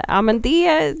 men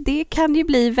det kan ju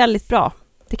bli väldigt bra.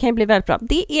 Det kan ju bli väldigt bra.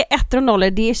 Det är 1 och 0,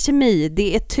 det är kemi,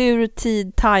 det är tur,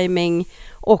 tid, timing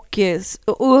och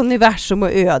universum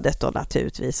och ödet då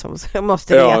naturligtvis. Som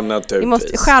måste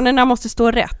naturligtvis. Stjärnorna måste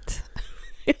stå rätt.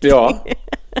 Ja,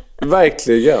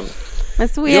 verkligen. Men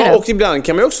så är det. Och ibland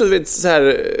kan man också så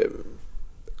här,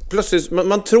 plötsligt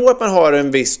man tror att man har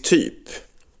en viss typ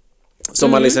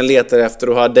som man liksom letar efter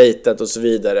och har dejtat och så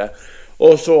vidare.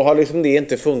 Och så har liksom det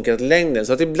inte funkat längre.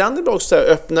 Så att ibland är det också så här,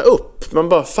 öppna upp. Man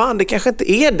bara, fan, det kanske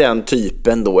inte är den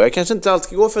typen då. Jag kanske inte alltid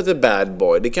ska gå för the bad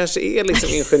boy. Det kanske är liksom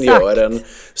ingenjören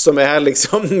som är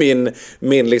liksom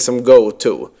min liksom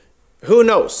go-to. Who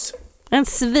knows? En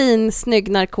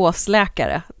svinsnygg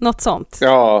narkosläkare. Något sånt.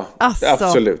 Ja, alltså.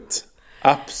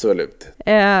 Absolut.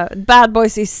 Bad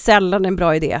boys är sällan en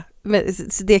bra idé.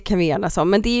 Så det kan vi enas om.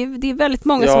 Men det är väldigt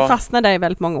många som fastnar där i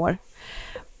väldigt många år.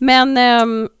 Men...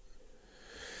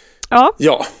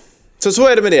 Ja, så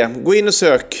är det med det. Gå in och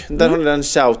sök. Där har ni den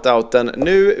shoutouten.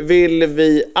 Nu vill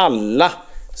vi alla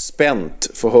spänt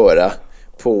få höra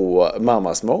på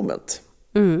Mammas moment.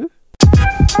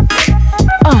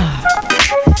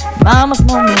 Mammas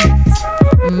moment.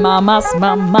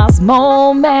 Mammas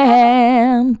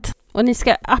moment. Och ni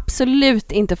ska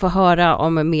absolut inte få höra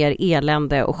om mer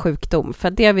elände och sjukdom, för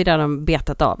det har vi redan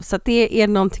betat av. Så att det är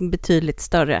någonting betydligt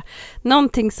större.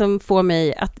 Någonting som får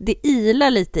mig att det ilar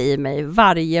lite i mig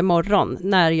varje morgon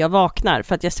när jag vaknar,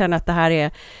 för att jag känner att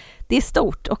det är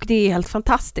stort och det är helt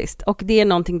fantastiskt. Och det är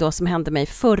någonting då som hände mig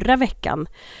förra veckan,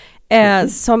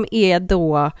 som är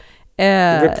då...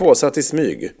 Du blev påsatt i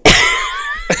smyg.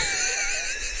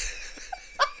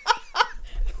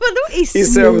 Vadå i smyg? I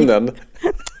sömnen.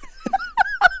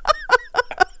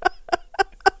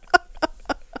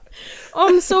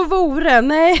 Om så vore.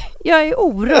 Nej, jag är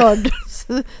orörd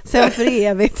sen för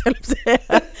evigt.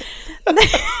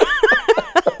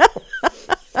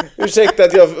 Ursäkta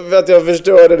att jag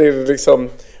förstörde din liksom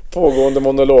pågående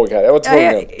monolog här. Jag var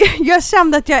tvungen. Jag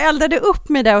kände att jag eldade upp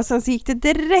med det och sen så gick det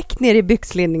direkt ner i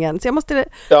byxlinningen. Så jag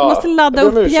måste ladda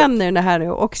upp igen i det här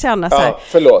nu och känna så här.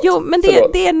 Förlåt. Jo, men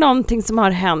det är någonting som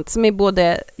har hänt som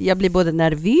är jag blir både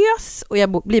nervös och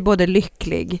jag blir både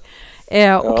lycklig.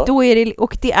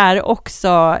 Och det är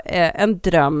också en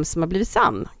dröm som har blivit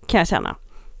sann, kan jag känna.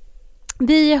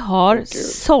 Vi har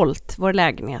sålt vår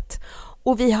lägenhet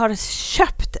och vi har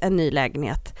köpt en ny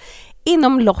lägenhet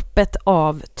inom loppet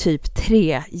av typ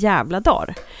 3 jävla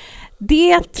dagar.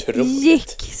 Det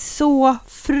gick så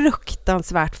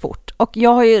fruktansvärt fort. Och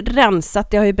jag har ju rensat,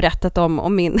 jag har ju berättat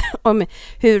om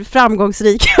hur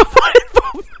framgångsrik jag har varit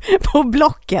på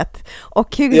Blocket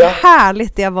och hur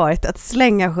härligt det har varit att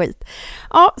slänga skit.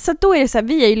 Ja, så då är det så här,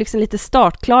 vi är ju liksom lite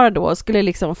startklara då och skulle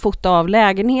liksom fota av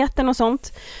lägenheten och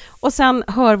sånt. Och sen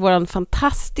hör våran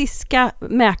fantastiska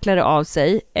mäklare av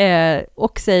sig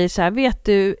och säger så här, vet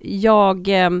du,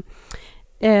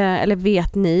 eller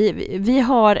vet ni,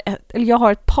 jag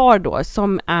har ett par då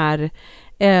som är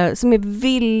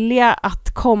villiga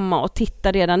att komma och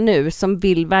titta redan nu, som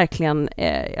vill verkligen,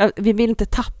 vi vill inte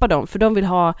tappa dem, för de vill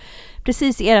ha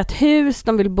precis ert hus,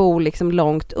 de vill bo liksom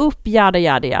långt upp,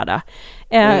 jada.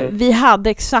 Vi hade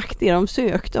exakt det de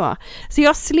sökte, va? Så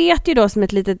jag slet ju då som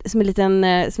ett litet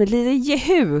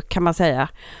jehu, kan man säga.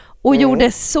 Och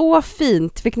gjorde så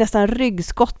fint, fick nästan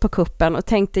ryggskott på kuppen och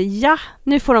tänkte,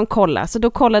 nu får de kolla. Så då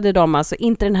kollade de alltså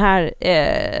inte den här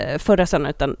förra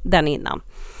söndagen utan den innan.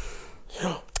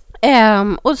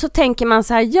 Och så tänker man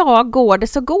så här, går det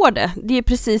så går det. Det är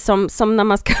precis som när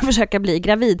man ska försöka bli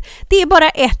gravid. Det är bara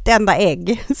ett enda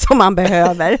ägg som man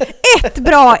behöver. Ett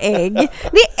bra ägg.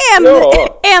 Det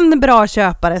är en bra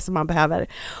köpare som man behöver.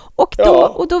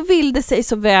 Och då vill det sig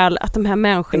så väl att de här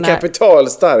människorna... En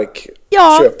kapitalstark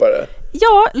köpare.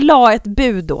 Jag la ett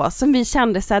bud då som vi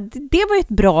kände så här, det var ett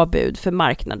bra bud för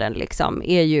marknaden liksom,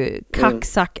 är ju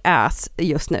kacksack ass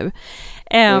just nu.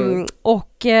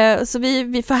 Så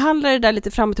vi förhandlade där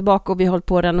lite fram och tillbaka och vi höll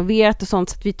på att renovera och sånt,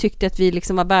 så att vi tyckte att vi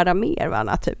liksom var värda mer, va,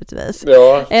 naturligtvis.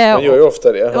 Ja, man gör ju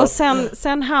ofta det. Och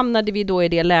sen hamnade vi då i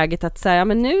det läget att säga,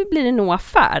 men nu blir det nog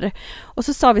affär. Och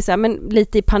så sa vi så här, men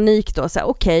lite i panik då, så här,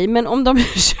 okej, men om de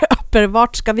köper,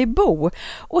 vart ska vi bo?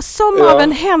 Och som av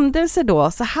en händelse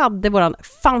då så hade våran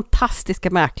fantastiska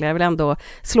mäklare, jag vill ändå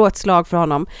slå ett slag för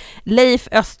honom, Leif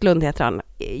Östlund heter han,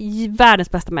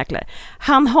 världens bästa mäklare.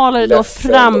 Han halade då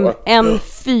fram en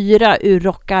 4 ur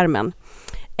rockarmen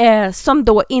som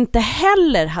då inte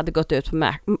heller hade gått ut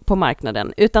på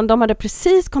marknaden, utan de hade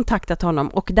precis kontaktat honom,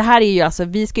 och det här är ju alltså,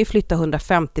 vi ska ju flytta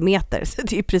 150 meter, så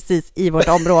det är precis i vårt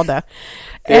område.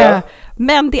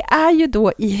 Men det är ju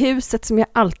då i huset som jag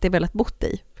alltid velat bott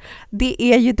i. Det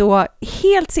är ju då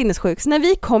helt sinnessjukt. Så när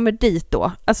vi kommer dit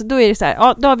då, alltså då är det så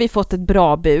här, då har vi fått ett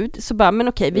bra bud, så bara, men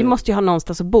okej, vi måste ju ha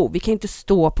någonstans att bo. Vi kan ju inte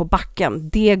stå på backen,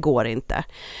 det går inte.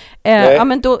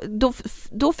 Men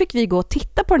då fick vi gå och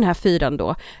titta på den här 4:an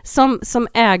då, som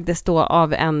ägdes då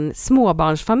av en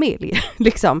småbarnsfamilj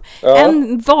liksom.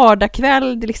 En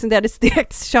vardagskväll, liksom, det hade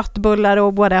stekts köttbullar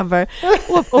och whatever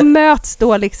och möts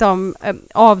då liksom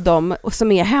av dem och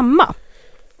som är hemma.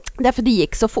 Därför det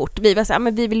gick så fort. Vi var så här,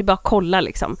 men vi ville bara kolla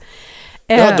liksom.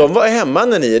 Ja, de var hemma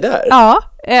när ni är där? Ja,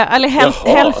 eller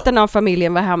hälften av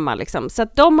familjen var hemma liksom. Så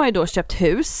att de har ju då köpt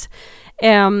hus.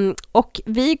 Och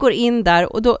vi går in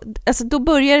där och då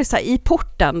börjar det så här, i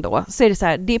porten då, så är det så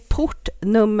här, det är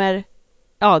portnummer,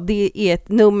 ja det är ett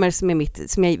nummer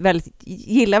som jag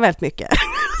gillar väldigt mycket.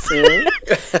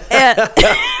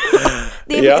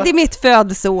 Det är mitt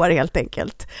födelseår helt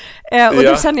enkelt. Och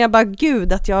då känner jag bara,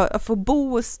 gud, att jag får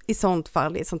bo i sånt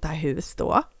fall i sånt här hus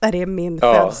då, där det är min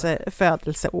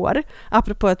födelseår.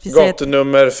 Apropå att vi säger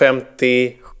gatunummer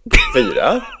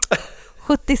 54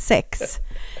 76.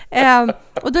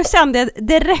 Och då kände jag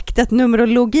direkt att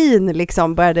numerologin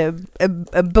liksom började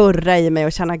burra i mig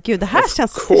och känna, gud, det här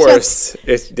känns... Of course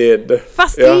it did.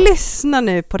 Fast lyssna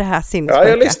nu på det här sinnessjuka. Ja,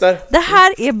 jag lyssnar. Det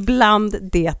här är bland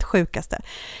det sjukaste.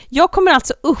 Jag kommer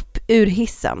alltså upp ur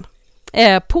hissen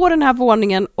på den här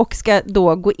våningen och ska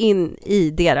då gå in i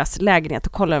deras lägenhet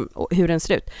och kolla hur den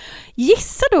ser ut.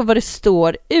 Gissa då vad det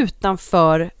står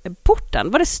utanför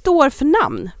porten. Vad det står för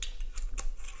namn.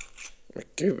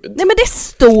 Gud. Nej, men det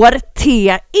står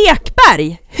T.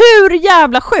 Ekberg. Hur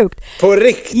jävla sjukt? På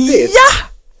riktigt? Ja!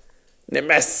 Nej,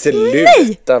 men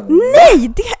sluta.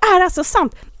 Nej, det är alltså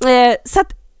sant. Så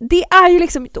att det är ju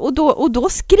liksom, och då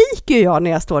skriker jag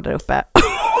när jag står där uppe.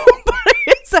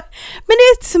 Men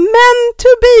it's meant to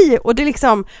be. Och det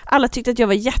liksom, alla tyckte att jag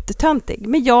var jättetöntig.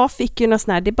 Men jag fick ju någon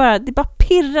sån här, det bara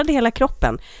pirrade hela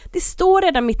kroppen. Det står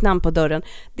redan mitt namn på dörren.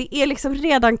 Det är liksom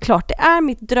redan klart. Det är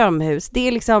mitt drömhus. Det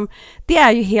är liksom, det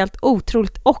är ju helt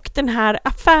otroligt. Och den här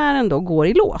affären då går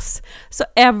i lås. Så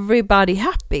everybody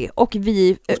happy. Och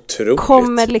vi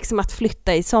kommer liksom att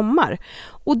flytta i sommar.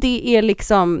 Och det är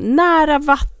liksom nära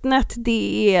vattnet.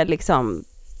 Det är liksom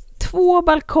 2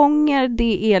 balkonger,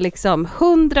 det är liksom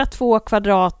 102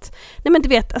 kvadrat. Nej, men du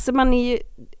vet, alltså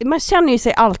man känner ju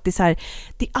sig alltid så här,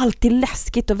 det är alltid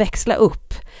läskigt att växla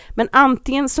upp. Men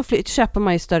antingen så köper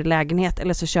man ju större lägenhet,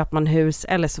 eller så köper man hus,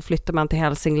 eller så flyttar man till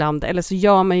Hälsingland, eller så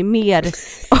gör man ju mer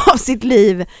av sitt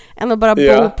liv än att bara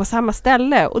bo på samma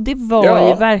ställe. Och det var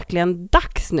ju verkligen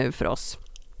dags nu för oss.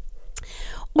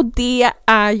 Och det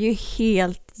är ju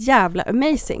helt jävla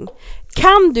amazing.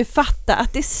 Kan du fatta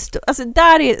att det alltså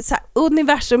där är så här,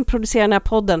 universum producerar den här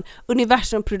podden,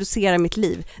 universum producerar mitt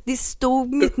liv. Det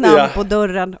stod mitt namn på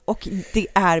dörren och det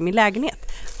är min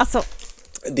lägenhet. Alltså,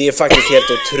 det är faktiskt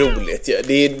helt otroligt.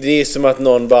 Det är som att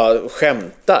någon bara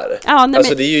skämtar.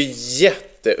 Alltså det är ju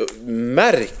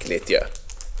jättemärkligt.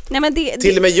 Nej, men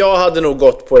till och med jag hade nog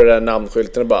gått på det där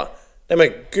namnskylten och bara, nej men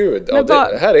gud,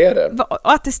 här är det.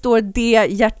 Och att det står D.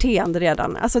 Hjertén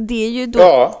redan. Alltså det är ju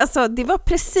då, alltså det var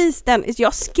precis den,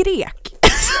 jag skrek.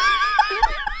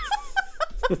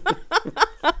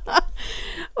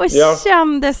 Och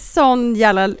kände sån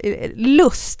jävla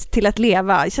lust till att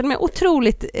leva. Jag kände mig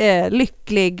otroligt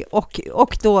lycklig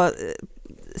och då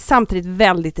samtidigt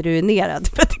väldigt ruinerad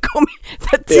för att det kom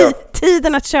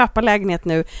tiden att köpa lägenhet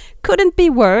nu couldn't be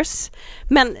worse.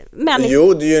 Men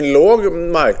jo, det är ju en låg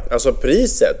alltså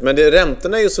priset, men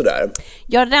räntorna är ju sådär.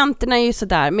 Ja, räntorna är ju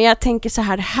sådär, men jag tänker så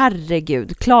här,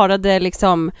 herregud, klarade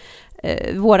liksom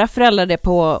våra föräldrar det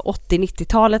på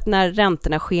 80-90-talet när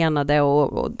räntorna skenade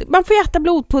och man får äta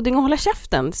blodpudding och hålla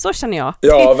käften, så känner jag.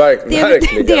 Ja,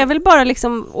 verkligen. Det är väl bara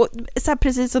liksom så här,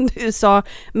 precis som du sa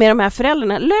med de här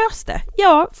föräldrarna, lös det.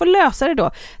 Ja, får lösa det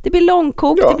då. Det blir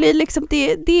långkok, det blir liksom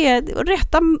det är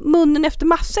rätta munnen efter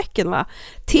matsäcken, va?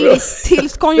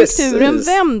 Tills konjunkturen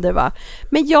vänder, va?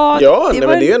 Men men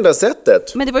det är ju enda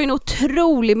sättet. Men det var ju en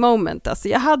otrolig moment, alltså.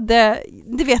 Jag hade,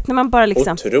 du vet, när man bara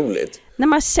liksom otroligt. När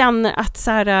man känner att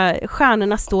så här,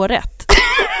 stjärnorna står rätt.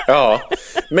 Ja,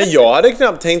 men jag hade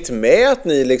knappt tänkt med att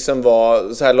ni liksom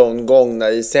var så här långt gångna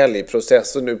i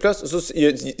säljprocess, och nu plötsligt så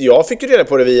jag fick ju reda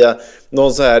på det via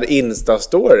någon så här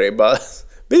Insta-story, bara,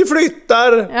 vi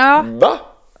flyttar. Va?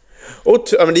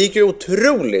 Men det gick ju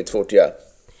otroligt fort,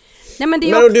 Nej, men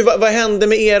vad hände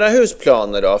med era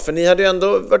husplaner då? För ni hade ju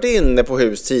ändå varit inne på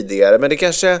hus tidigare, men det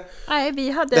kanske... Nej,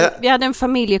 vi hade en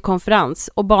familjekonferens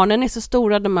och barnen är så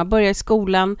stora, de har börjat i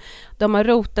skolan, de har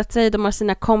rotat sig, de har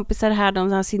sina kompisar här,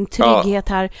 de har sin trygghet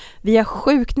här. Vi har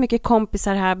sjukt mycket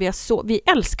kompisar här, vi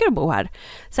älskar att bo här.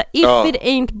 Så if it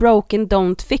ain't broken,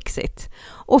 don't fix it.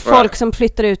 Och folk som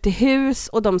flyttar ut till hus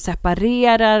och de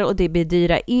separerar och det blir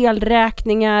dyra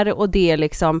elräkningar och det är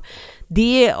liksom,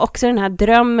 det är också den här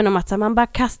drömmen om att så här, man bara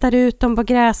kastar ut dem på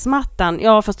gräsmattan.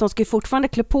 Ja, fast de ska ju fortfarande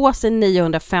klä på sig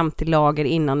 950 lager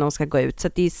innan de ska gå ut. Så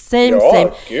att det är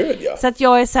same. Gud, Så att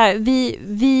jag är så här,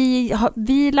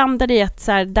 vi landade i att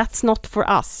så här, that's not for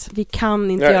us. Vi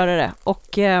kan inte göra det.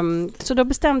 Och så då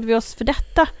bestämde vi oss för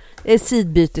detta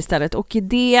sidbyte istället. Och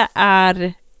det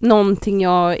är någonting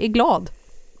jag är glad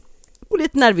och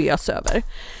lite nervös över.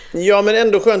 Ja, men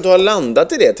ändå skönt att ha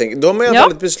landat i det. Då har man ju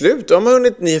ett beslut. Då har man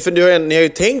hunnit, ni har ju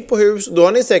tänkt på hus. Då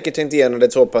har ni säkert tänkt igenom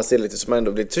det så pass lite så man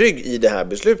ändå blir trygg i det här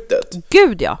beslutet.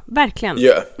 Gud ja, verkligen.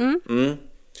 Ja.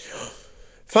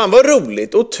 Fan vad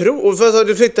roligt. Och för att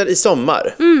du flyttar i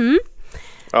sommar.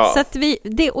 Ja. Så att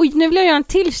och nu vill jag göra en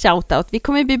till shoutout. Vi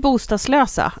kommer ju bli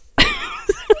bostadslösa.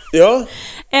 Ja.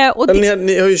 Eller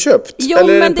ni har ju köpt.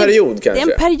 Eller en period kanske.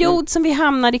 Det är en period som vi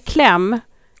hamnar i kläm.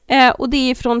 Och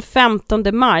det är från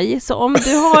 15 maj. Så om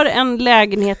du har en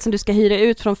lägenhet som du ska hyra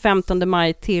ut från 15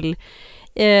 maj till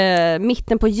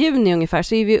mitten på juni ungefär,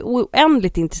 så är vi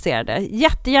oändligt intresserade.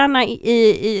 Jättegärna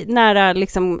i nära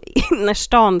liksom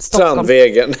innerstan Stockholm.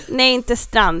 Strandvägen. Nej, inte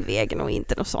Strandvägen och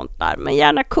inte något sånt där. Men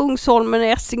gärna Kungsholmen,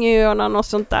 Essingöarna och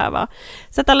sånt där, va.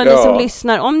 Så att alla ni som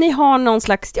lyssnar, om ni har någon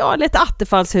slags, ett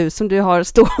attefallshus som du har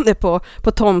stående på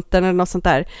tomten eller något sånt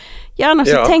där. Annars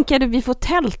så tänker jag att vi får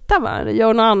tälta, va? Eller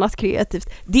göra något annat kreativt.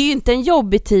 Det är ju inte en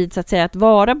jobbig tid så att säga att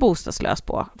vara bostadslös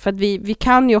på. För att vi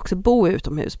kan ju också bo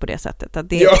utomhus på det sättet. Att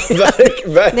det,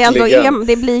 verkligen.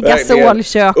 Det blir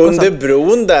gasolkök och under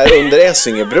bron där, under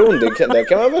Essingebron, där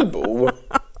kan man väl bo.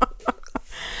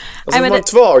 Och så får man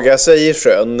tvaga sig i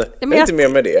sjön. Inte mer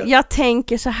med det. Jag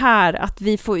tänker så här att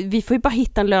vi får ju bara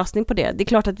hitta en lösning på det. Det är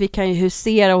klart att vi kan ju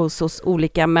husera hos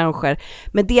olika människor.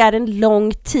 Men det är en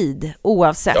lång tid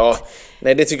oavsett. Ja,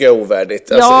 nej det tycker jag är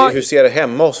ovärdigt. Alltså husera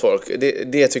hemma hos folk,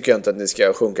 det tycker jag inte att ni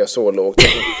ska sjunka så lågt.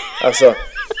 Alltså...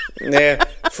 Nej,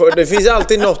 för det finns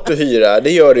alltid något att hyra.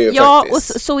 Det gör det ju faktiskt. Ja, och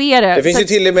så är det. Det finns ju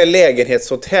till och med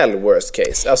lägenhetshotell worst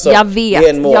case. Alltså, jag vet, i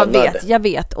en månad. Jag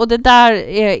vet. Och det där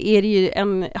är det ju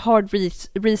en hard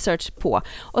research på.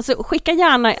 Och så skicka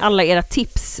gärna alla era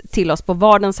tips till oss på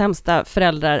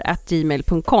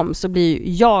vardenshemstaföräldrar@gmail.com, så blir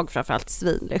ju jag framförallt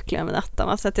svinlycklig med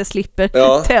nätterna, så att jag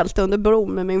slipper tält under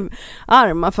bron med min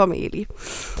arma familj.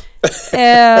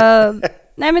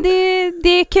 Nej, men det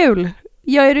är kul.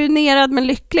 Jag är ruinerad men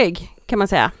lycklig, kan man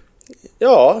säga.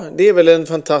 Ja, det är väl en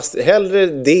fantastisk... Hellre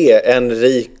det än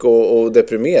rik och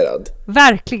deprimerad.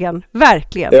 Verkligen,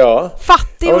 verkligen. Ja.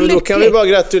 Fattig och lycklig. Då kan vi bara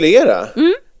gratulera.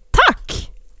 Tack!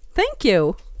 Thank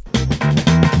you.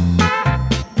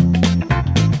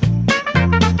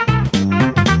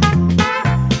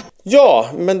 Ja,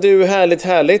 men du,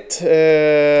 härligt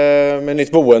med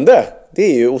nytt boende. Det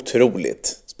är ju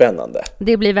otroligt spännande.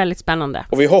 Det blir väldigt spännande.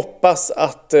 Och vi hoppas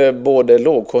att både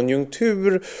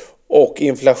lågkonjunktur och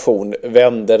inflation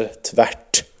vänder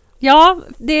tvärt. Ja,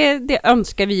 det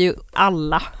önskar vi ju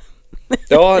alla.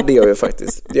 Ja, det gör vi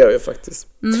faktiskt.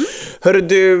 Hörru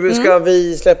du, ska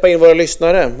vi släppa in våra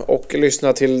lyssnare och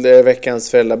lyssna till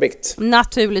veckans föräldrabikt?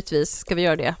 Naturligtvis ska vi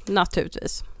göra det.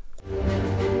 Naturligtvis.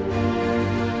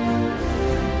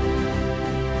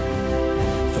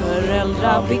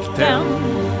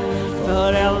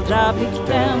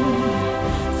 Föräldrabikten.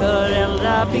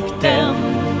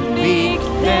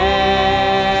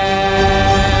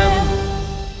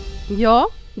 Ja,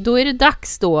 då är det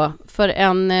dags då för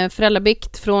en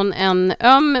föräldrabikt från en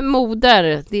öm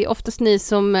moder. Det är oftast ni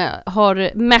som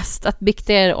har mest att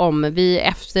bikta er om. Vi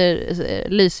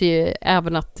efterlyser ju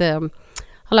även att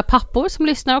alla pappor som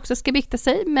lyssnar också ska bikta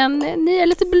sig. Men ni är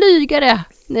lite blygare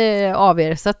av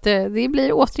er. Så att det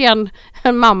blir återigen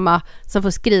en mamma som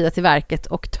får skrida till verket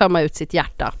och tömma ut sitt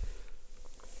hjärta.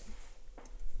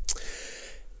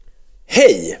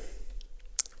 Hej!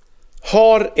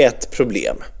 Har ett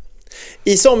problem.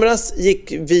 I somras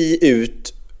gick vi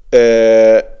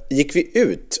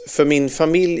ut för min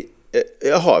familj...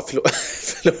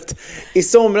 förlåt. I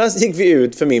somras gick vi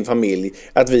ut för min familj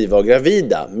att vi var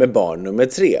gravida med barn nummer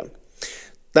 3.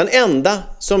 Den enda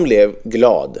som blev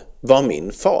glad var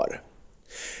min far.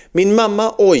 Min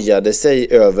mamma ojade sig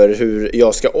över hur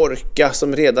jag ska orka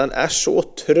som redan är så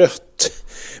trött.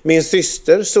 Min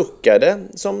syster suckade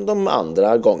som de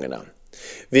andra gångerna.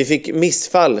 Vi fick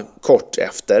missfall kort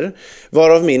efter,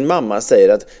 varav min mamma säger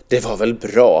att det var väl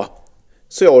bra,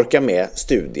 så jag orkar med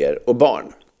studier och barn.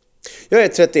 Jag är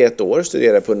 31 år,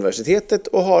 studerar på universitetet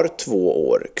och har 2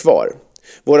 år kvar.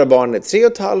 Våra barn är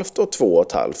 3,5 och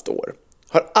 2,5 år.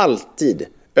 Har alltid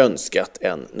önskat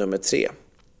en nummer 3.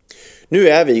 Nu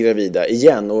är vi gravida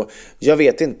igen och jag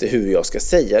vet inte hur jag ska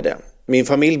säga det. Min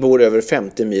familj bor över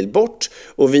 50 mil bort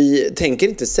och vi tänker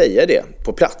inte säga det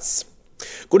på plats.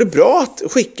 Går det bra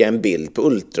att skicka en bild på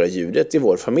ultraljudet i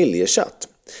vår familjechatt?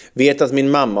 Vet att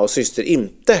min mamma och syster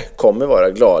inte kommer vara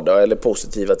glada eller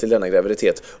positiva till denna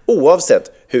graviditet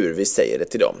oavsett hur vi säger det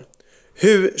till dem.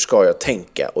 Hur ska jag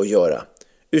tänka och göra?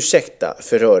 Ursäkta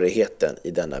för rörigheten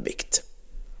i denna bikt.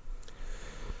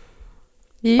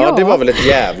 Ja, det var väl ett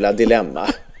jävla dilemma.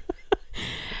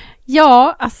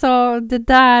 Ja, alltså det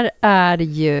där är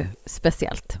ju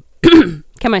speciellt.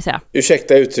 kan man ju säga.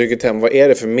 Ursäkta uttrycket hem, vad är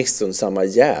det för missundsamma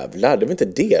jävlar? Det är väl inte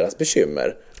deras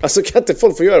bekymmer? Alltså kan inte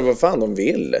folk få göra vad fan de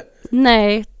vill?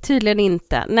 Nej, tydligen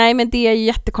inte. Nej, men det är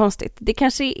jättekonstigt. Det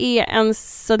kanske är en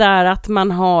sådär att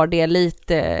man har det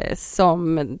lite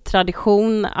som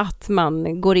tradition, att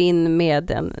man går in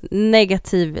med en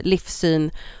negativ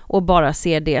livssyn och bara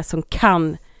ser det som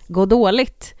kan gå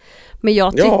dåligt. Men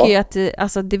jag tycker ju att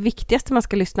alltså, det viktigaste man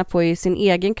ska lyssna på är sin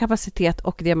egen kapacitet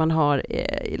och det man har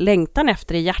längtan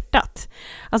efter i hjärtat.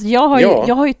 Alltså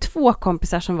jag har ju 2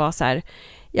 kompisar som var så här,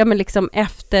 ja men liksom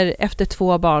efter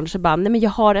 2 barn så bara, nej men jag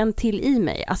har en till i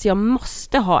mig. Alltså jag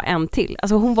måste ha en till.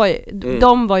 Alltså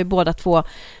de var ju båda 2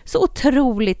 så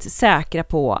otroligt säkra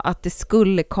på att det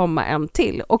skulle komma en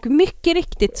till. Och mycket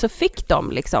riktigt så fick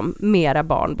de liksom mera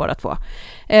barn båda 2.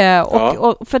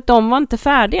 Och för att de var inte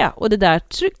färdiga. Och det där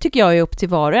tycker jag är upp till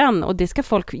var och en. Och det ska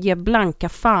folk ge blanka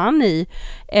fan i,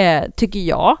 tycker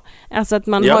jag. Alltså att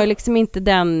man har ju liksom inte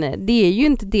det är ju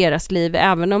inte deras liv.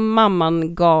 Även om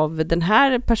mamman gav den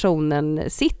här personen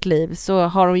sitt liv, så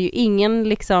har hon ju ingen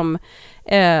liksom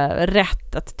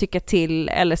rätt att tycka till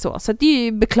eller så. Så det är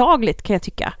ju beklagligt, kan jag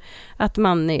tycka, att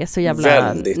man är så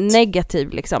jävla negativ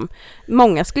liksom.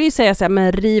 Många skulle ju säga så här,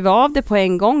 men riv av det på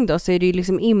en gång då, så är det ju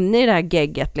liksom inne i det här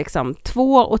gegget liksom.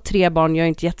 2 och 3 barn gör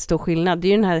inte jättestor skillnad. Det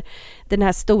är ju den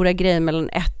här stora grejen mellan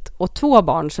 1 och 2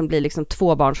 barn som blir liksom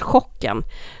 2-barnschocken.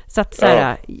 Så att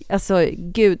såhär, alltså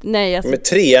gud, nej. Alltså. Med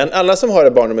 3, alla som har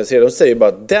ett barn nummer 3, de säger ju bara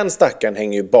att den stackaren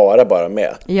hänger ju bara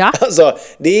med. Ja. Alltså,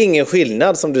 det är ingen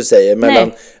skillnad som du säger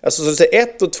mellan, alltså så du säger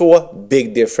 1 och 2,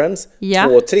 big difference,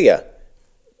 2 och 3.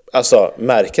 Alltså,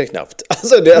 märker knappt.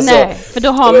 Alltså, det, alltså, nej, för då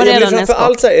har man redan en framför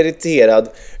allt så här irriterad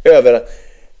över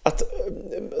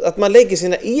att man lägger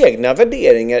sina egna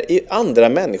värderingar i andra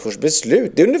människors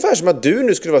beslut. Det är ungefär som att du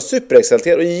nu skulle vara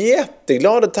superexalterad och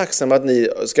jätteglad och tacksam att ni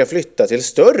ska flytta till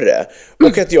större.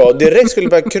 Och att jag direkt skulle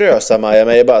börja krösa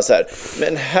mig bara så här,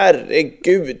 men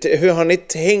herregud, hur har ni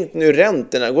tänkt nu?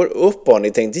 Räntorna går upp, har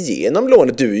ni tänkt igenom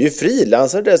lånet? Du är ju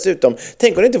frilansare dessutom.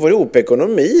 Tänk om det inte får ihop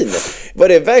ekonomin. Var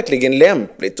det verkligen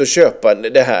lämpligt att köpa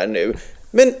det här nu?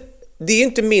 Men det är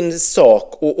inte min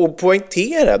sak att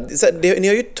poängtera. Ni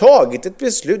har ju tagit ett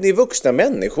beslut, ni är vuxna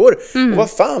människor. Och vad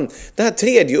fan, den här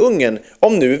 3:e ungen,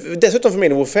 om nu dessutom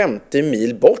familjen var 50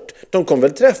 mil bort, de kommer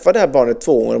väl träffa det här barnet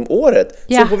 2 gånger om året.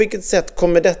 Så på vilket sätt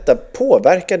kommer detta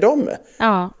påverka dem?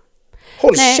 Ja.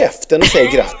 Håll käften och säg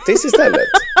grattis istället.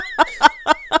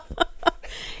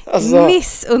 Alltså.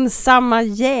 Missunnsamma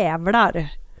jävlar.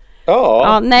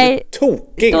 Ja, nej,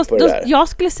 tokig på det där. Jag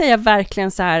skulle säga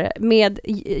verkligen så här,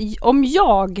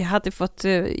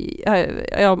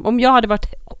 om jag hade varit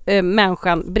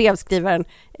människan, brevskrivaren,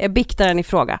 biktaren i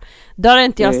fråga, då hade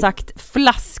inte jag sagt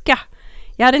flaska.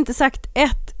 Jag hade inte sagt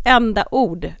ett enda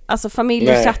ord. Alltså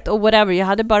familjechatt och whatever. Jag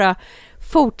hade bara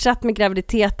fortsatt med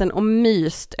graviditeten och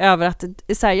myst över att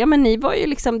så här, ja men ni var ju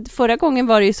liksom, förra gången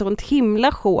var det ju sånt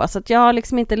himla sjå, så att jag har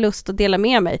liksom inte lust att dela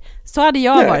med mig. Så hade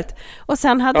jag varit. Och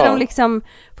sen hade de liksom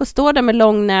fått stå där med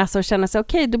lång näsa och känna sig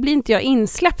okej, då blir inte jag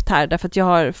insläppt här därför att jag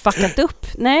har fuckat upp.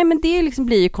 Nej, men det liksom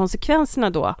blir ju konsekvenserna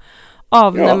då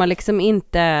av när man liksom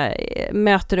inte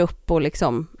möter upp och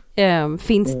liksom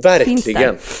finns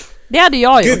där. Det hade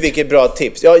jag gjort. Gud, vilket bra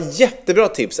tips. Ja, jättebra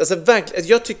tips. Alltså verkligen,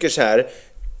 jag tycker så här,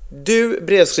 du,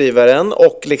 brevskrivaren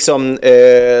och liksom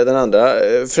den andra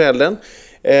föräldern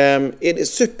är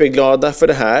superglada för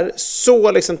det här.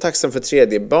 Så liksom tacksam för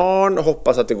 3:e barn.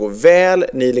 Hoppas att det går väl.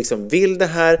 Ni liksom vill det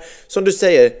här. Som du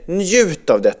säger, njut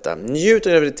av detta. Njut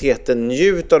av graviditeten.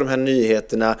 Njut av de här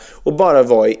nyheterna. Och bara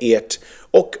vara i ert.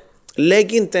 Och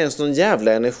lägg inte ens någon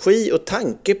jävla energi och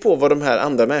tanke på vad de här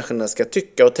andra människorna ska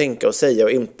tycka och tänka och säga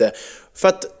och inte. För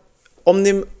att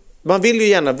man vill ju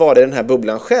gärna vara i den här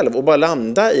bubblan själv och bara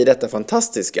landa i detta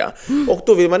fantastiska. Och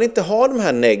då vill man inte ha de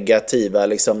här negativa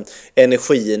liksom,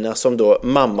 energierna som då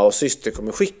mamma och syster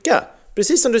kommer skicka.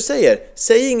 Precis som du säger,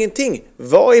 säg ingenting.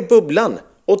 Var i bubblan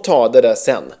och ta det där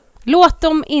sen. Låt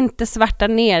dem inte svärta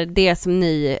ner det som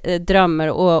ni drömmer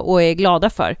och är glada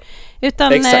för.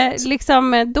 Utan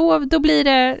liksom, då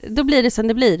blir det som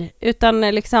det blir. Utan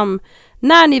liksom,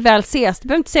 när ni väl ses, du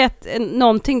behöver inte säga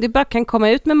någonting, du bara kan komma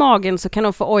ut med magen så kan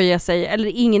de få oja sig,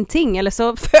 eller ingenting, eller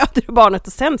så föder du barnet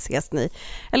och sen ses ni.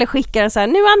 Eller skickar så här,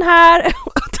 nu är han här.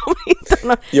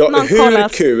 Hur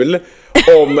kul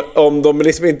om de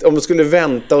liksom inte, om de skulle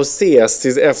vänta och ses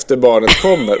tills efter barnet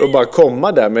kommer och bara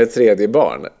komma där med ett 3:e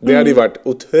barn. Det hade ju varit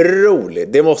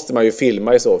otroligt. Det måste man ju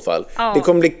filma i så fall. Det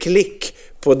kommer bli klick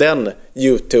på den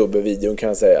YouTube-videon, kan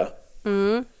jag säga.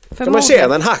 Kan man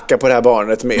tjäna en hacka på det här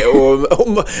barnet med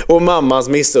och mammans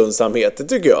missundsamhet,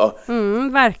 tycker jag.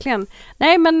 Verkligen.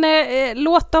 Nej, men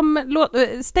låt dem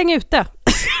stänga ute.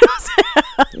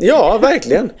 Ja,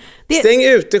 verkligen. Stäng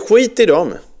ute, skit i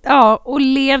dem. Ja, och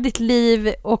lev ditt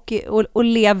liv och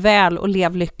lev väl och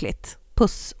lev lyckligt.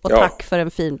 Puss och tack för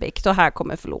en fin bikt. Och här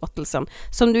kommer förlåtelsen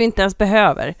som du inte ens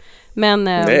behöver. Men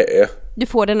nej. Du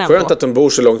får den ändå. Skönt att de bor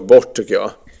så långt bort, tycker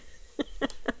jag.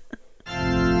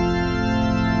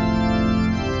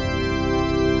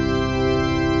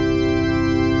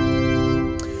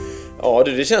 Ja,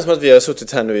 det känns som att vi har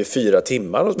suttit här nu i 4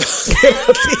 timmar och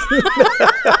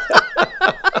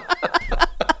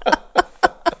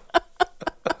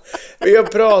vi har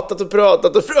pratat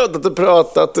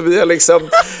och vi har liksom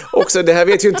också, det här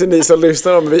vet ju inte ni som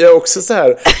lyssnar om, men vi har också så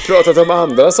här pratat om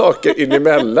andra saker in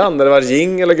emellan när det var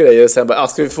jingel och grejer, sen bara,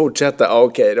 ska vi fortsätta? Ja,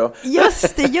 okej då.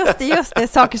 Just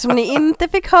det, saker som ni inte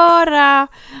fick höra,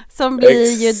 som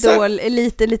blir ju då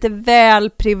lite väl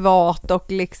privat och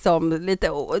liksom lite,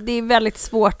 det är väldigt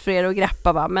svårt för er att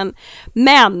greppa, va?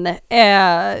 Men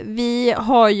vi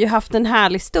har ju haft en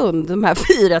härlig stund de här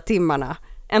 4 timmarna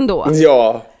ändå.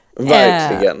 Ja,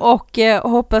 verkligen. Och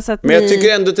hoppas att men jag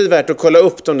tycker ändå att det är värt att kolla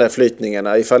upp de där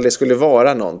flytningarna ifall det skulle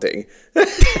vara någonting.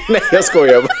 Nej, jag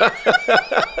skojar bara.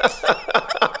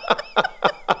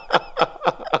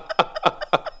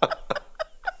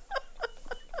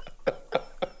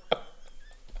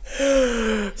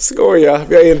 Skoja,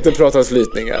 vi har inte pratat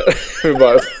flytningar. Vi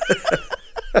bara...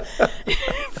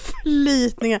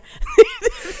 Flytningar.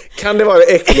 Kan det vara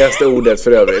det äckligaste ordet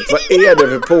för övrigt? Vad är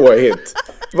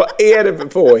det för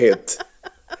påhitt?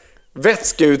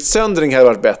 Vätskeutsöndring hade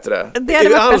varit bättre.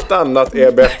 Allt annat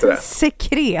är bättre.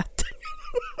 Sekret.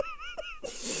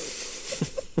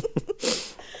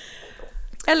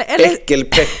 eller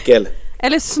äckelpäckel.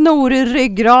 Eller snor i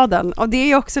ryggraden. Och det är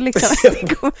ju också liksom...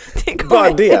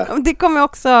 det kommer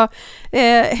också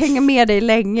hänga med dig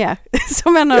länge.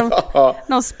 Som en av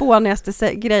de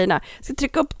spånigaste grejerna. Jag ska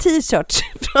trycka upp t-shirts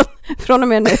från och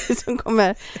med nu som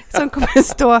kommer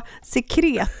stå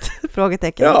sekret.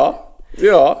 Frågetecken. Ja.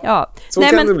 Så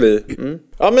kan det bli. Mm.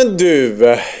 Ja, men du...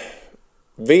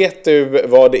 Vet du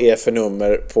vad det är för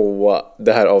nummer på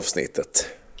det här avsnittet?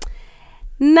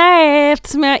 Nej,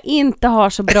 eftersom jag inte har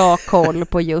så bra koll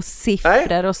på just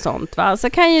siffror och sånt, va? Så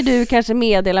kan ju du kanske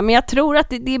meddela, men jag tror att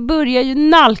det börjar ju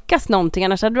nalkas någonting,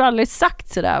 annars hade du aldrig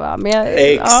sagt sådär, va? Men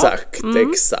exakt.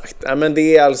 Ja, men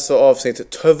det är alltså avsnitt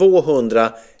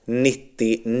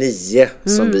 299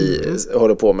 som vi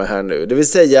håller på med här nu. Det vill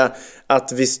säga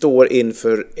att vi står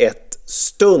inför ett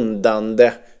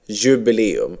stundande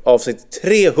jubileum. Avsnitt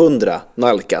 300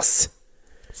 nalkas.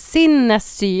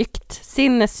 Sinnessykt.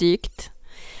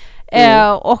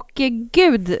 Och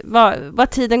gud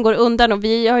vad tiden går undan, och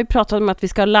vi har ju pratat om att vi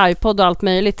ska ha livepodd och allt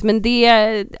möjligt, men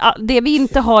det vi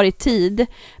inte har i tid,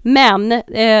 men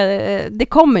det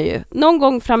kommer ju någon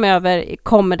gång framöver,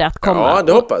 kommer det att komma. Ja,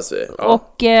 det hoppas vi. Ja.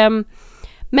 Och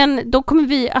men då kommer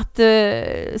vi att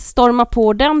storma på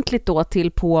ordentligt då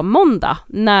till på måndag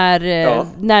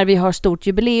när vi har stort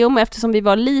jubileum. Eftersom vi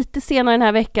var lite senare den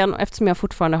här veckan och eftersom jag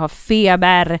fortfarande har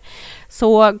feber,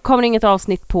 så kommer inget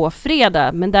avsnitt på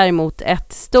fredag, men däremot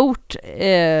ett stort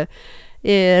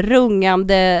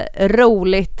rungande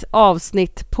roligt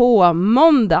avsnitt på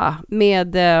måndag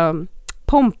med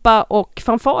pompa och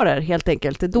fanfarer helt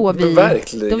enkelt. Då vi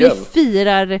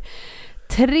firar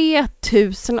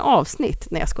 3000 avsnitt.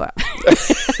 Nej, jag skojar.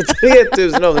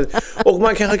 3000 avsnitt. Och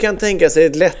man kanske kan tänka sig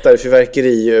ett lättare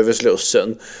fyrverkeri över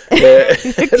Slussen.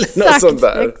 Något sånt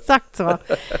där. Exakt så. Nej,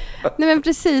 men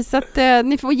precis, att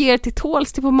ni får ge er till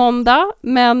tåls till på måndag.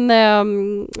 Men det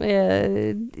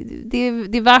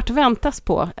är värt att väntas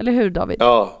på. Eller hur, David?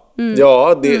 Ja.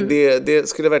 Ja, det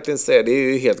skulle jag verkligen säga. Det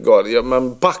är ju helt galet.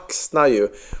 Man baxnar ju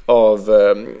av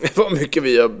vad mycket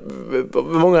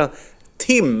många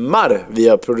timmar vi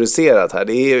har producerat här.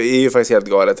 Det är ju faktiskt helt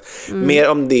galet. Mer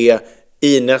om det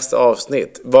i nästa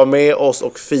avsnitt. Var med oss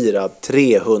och fira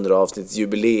 300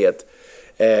 avsnittsjubileet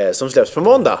som släpps på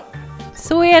måndag.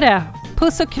 Så är det.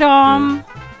 Puss och kram.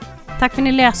 Tack för att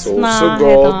ni lyssnade. Så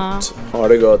gott. Ha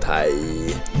det gott. Hej.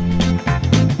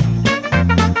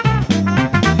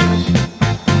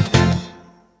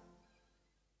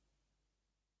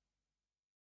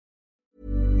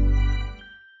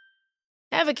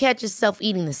 Ever catch yourself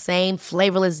eating the same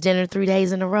flavorless dinner 3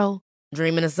 days in a row?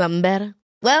 Dreaming of something better?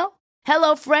 Well,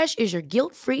 HelloFresh is your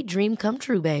guilt-free dream come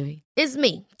true, baby. It's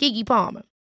me, Keke Palmer.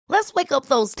 Let's wake up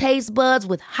those taste buds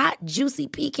with hot, juicy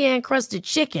pecan-crusted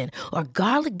chicken or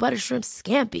garlic butter shrimp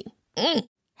scampi.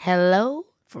 Hello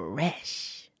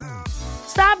Fresh.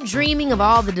 Stop dreaming of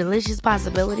all the delicious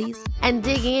possibilities and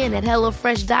dig in at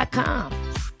HelloFresh.com.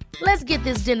 Let's get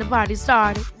this dinner party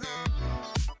started.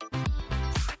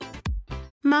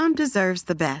 Mom deserves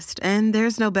the best, and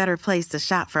there's no better place to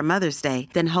shop for Mother's Day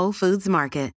than Whole Foods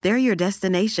Market. They're your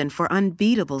destination for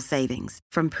unbeatable savings,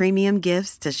 from premium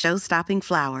gifts to show-stopping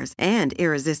flowers and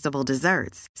irresistible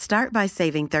desserts. Start by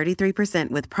saving 33%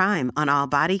 with Prime on all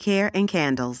body care and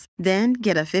candles. Then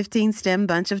get a 15-stem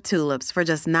bunch of tulips for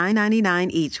just $9.99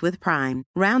 each with Prime.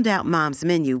 Round out Mom's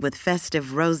menu with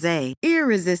festive rosé,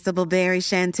 irresistible berry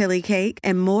chantilly cake,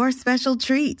 and more special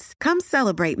treats. Come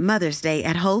celebrate Mother's Day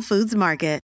at Whole Foods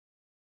Market.